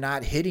teams are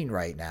not hitting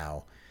right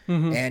now.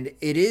 And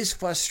it is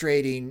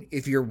frustrating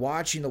if you're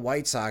watching the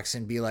White Sox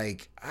and be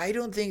like, I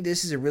don't think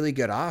this is a really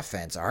good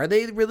offense. Are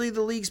they really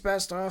the league's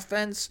best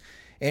offense?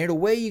 And in a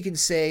way you can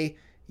say,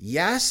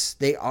 yes,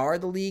 they are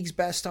the league's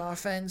best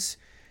offense.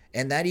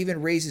 And that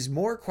even raises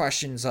more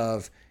questions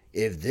of,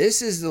 if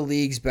this is the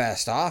league's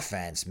best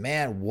offense,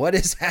 man, what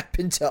has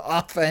happened to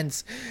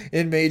offense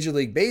in Major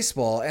League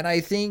Baseball? And I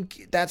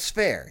think that's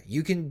fair.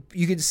 You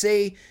can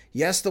say,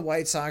 yes, the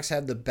White Sox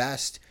have the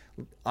best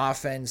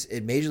offense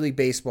in Major League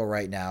Baseball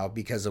right now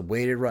because of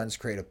weighted runs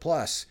created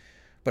plus.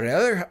 But on the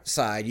other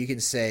side, you can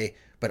say,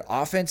 but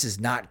offense is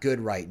not good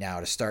right now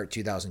to start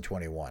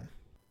 2021.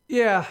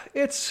 Yeah,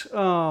 it's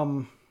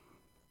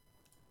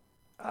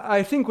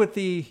I think with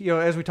the,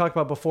 as we talked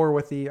about before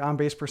with the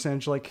on-base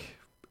percentage, like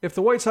if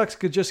the White Sox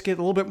could just get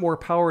a little bit more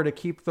power to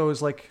keep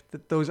those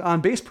those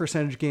on-base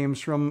percentage games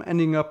from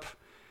ending up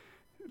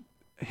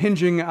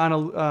hinging on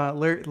a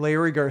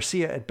Larry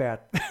Garcia at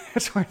bat,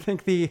 that's where I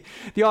think the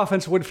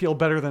offense would feel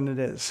better than it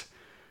is.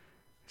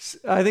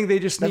 I think they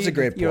just need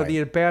the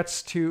at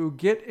bats to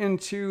get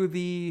into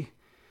the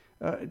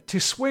to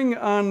swing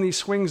on the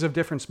swings of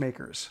difference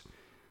makers.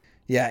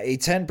 Yeah, a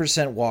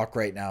 10% walk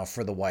right now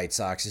for the White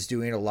Sox is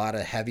doing a lot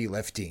of heavy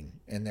lifting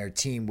in their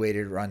team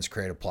weighted runs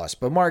created plus.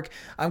 But Mark,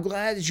 I'm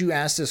glad that you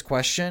asked this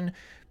question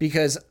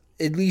because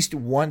at least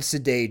once a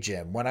day,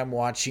 Jim, when I'm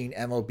watching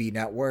MLB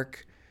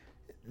Network,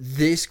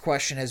 this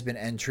question has been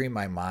entering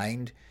my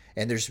mind,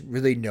 and there's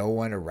really no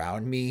one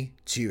around me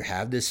to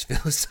have this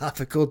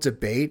philosophical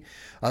debate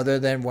other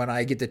than when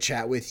I get to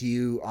chat with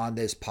you on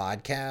this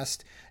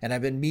podcast. And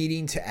I've been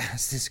meaning to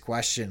ask this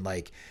question,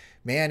 like,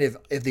 man,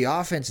 if the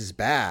offense is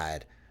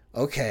bad,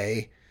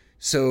 okay,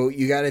 so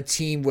you got a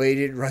team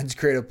weighted runs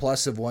created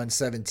plus of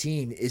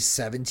 117. Is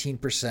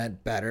 17%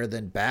 better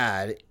than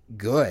bad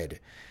good?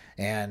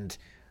 And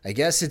I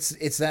guess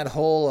it's that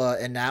whole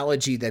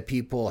analogy that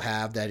people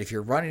have that if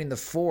you're running in the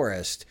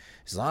forest,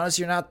 as long as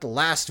you're not the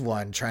last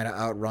one trying to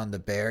outrun the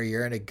bear,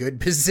 you're in a good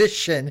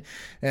position.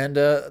 And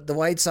the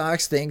White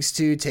Sox, thanks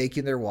to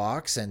taking their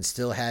walks and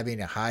still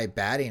having a high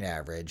batting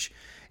average,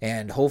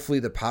 and hopefully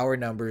the power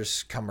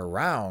numbers come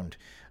around,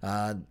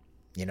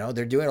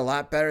 they're doing a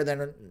lot better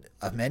than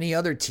many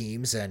other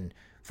teams. And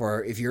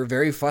if you're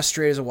very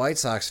frustrated as a White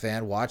Sox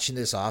fan watching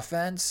this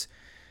offense,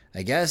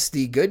 I guess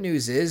the good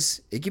news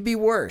is it could be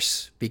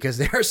worse because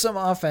there are some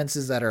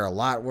offenses that are a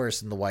lot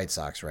worse than the White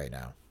Sox right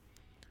now.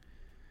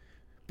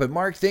 But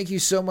Mark, thank you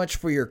so much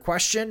for your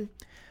question.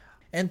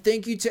 And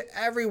thank you to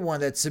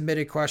everyone that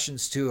submitted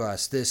questions to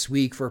us this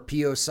week for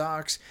P.O.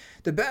 Sox.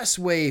 The best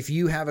way, if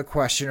you have a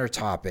question or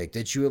topic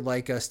that you would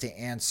like us to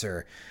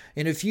answer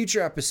in a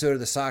future episode of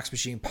the Sox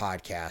Machine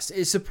podcast,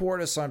 is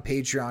support us on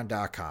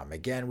patreon.com.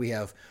 Again, we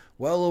have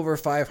well over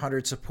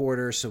 500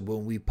 supporters, so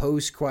when we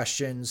post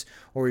questions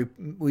or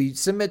we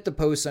submit the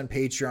posts on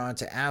Patreon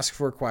to ask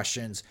for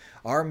questions,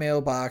 our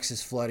mailbox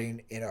is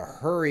flooding in a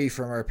hurry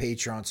from our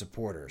Patreon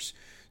supporters.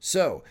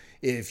 So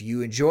if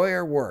you enjoy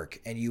our work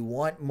and you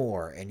want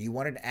more and you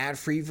want an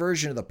ad-free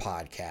version of the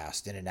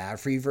podcast and an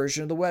ad-free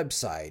version of the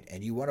website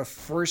and you want a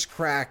first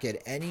crack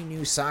at any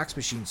new Sox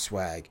Machine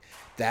swag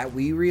that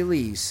we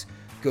release,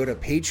 go to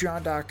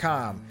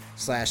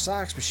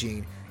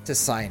patreon.com/SoxMachine to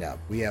sign up.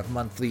 We have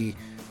monthly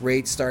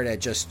rates start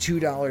at just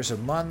 $2 a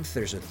month.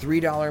 There's a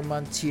 $3 a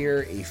month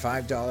tier, a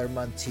 $5 a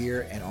month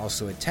tier, and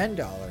also a $10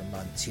 a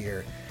month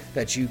tier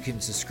that you can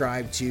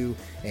subscribe to,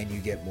 and you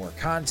get more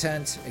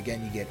content.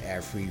 Again, you get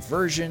ad-free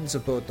versions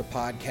of both the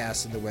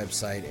podcast and the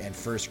website and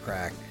first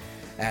crack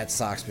at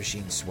Sox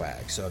Machine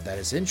swag. So if that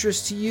is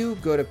interest to you,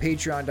 go to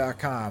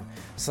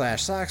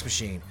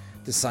patreon.com/SoxMachine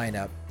to sign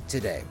up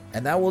today.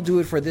 And that will do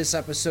it for this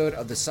episode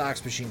of the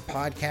Sox Machine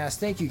podcast.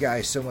 Thank you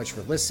guys so much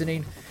for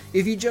listening.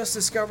 If you just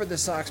discovered the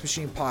Sox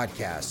Machine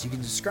podcast, you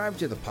can subscribe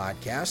to the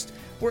podcast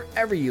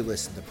wherever you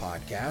listen to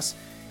podcasts.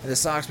 And the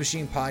Sox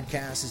Machine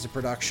podcast is a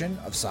production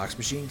of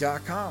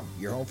SoxMachine.com,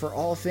 your home for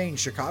all things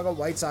Chicago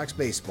White Sox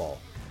baseball.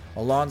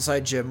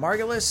 Alongside Jim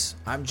Margulis,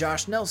 I'm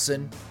Josh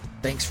Nelson.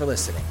 Thanks for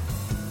listening.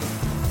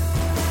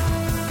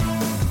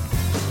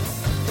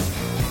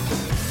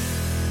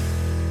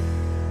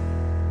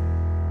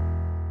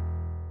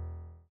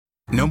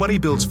 Nobody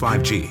builds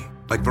 5G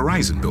like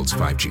Verizon builds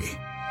 5G,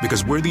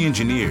 because we're the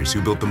engineers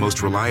who built the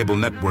most reliable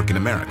network in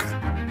America.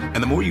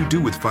 And the more you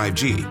do with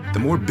 5G, the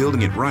more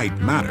building it right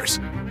matters.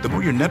 The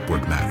more your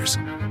network matters.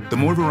 The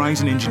more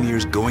Verizon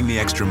engineers going the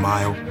extra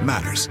mile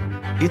matters.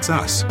 It's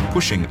us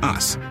pushing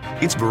us.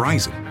 It's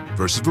Verizon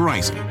versus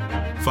Verizon.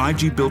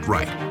 5G built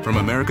right from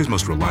America's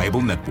most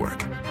reliable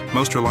network.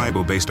 Most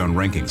reliable based on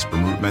rankings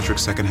from RootMetrics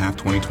second half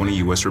 2020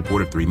 U.S.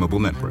 report of 3 mobile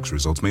networks.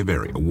 Results may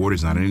vary. Award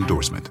is not an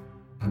endorsement.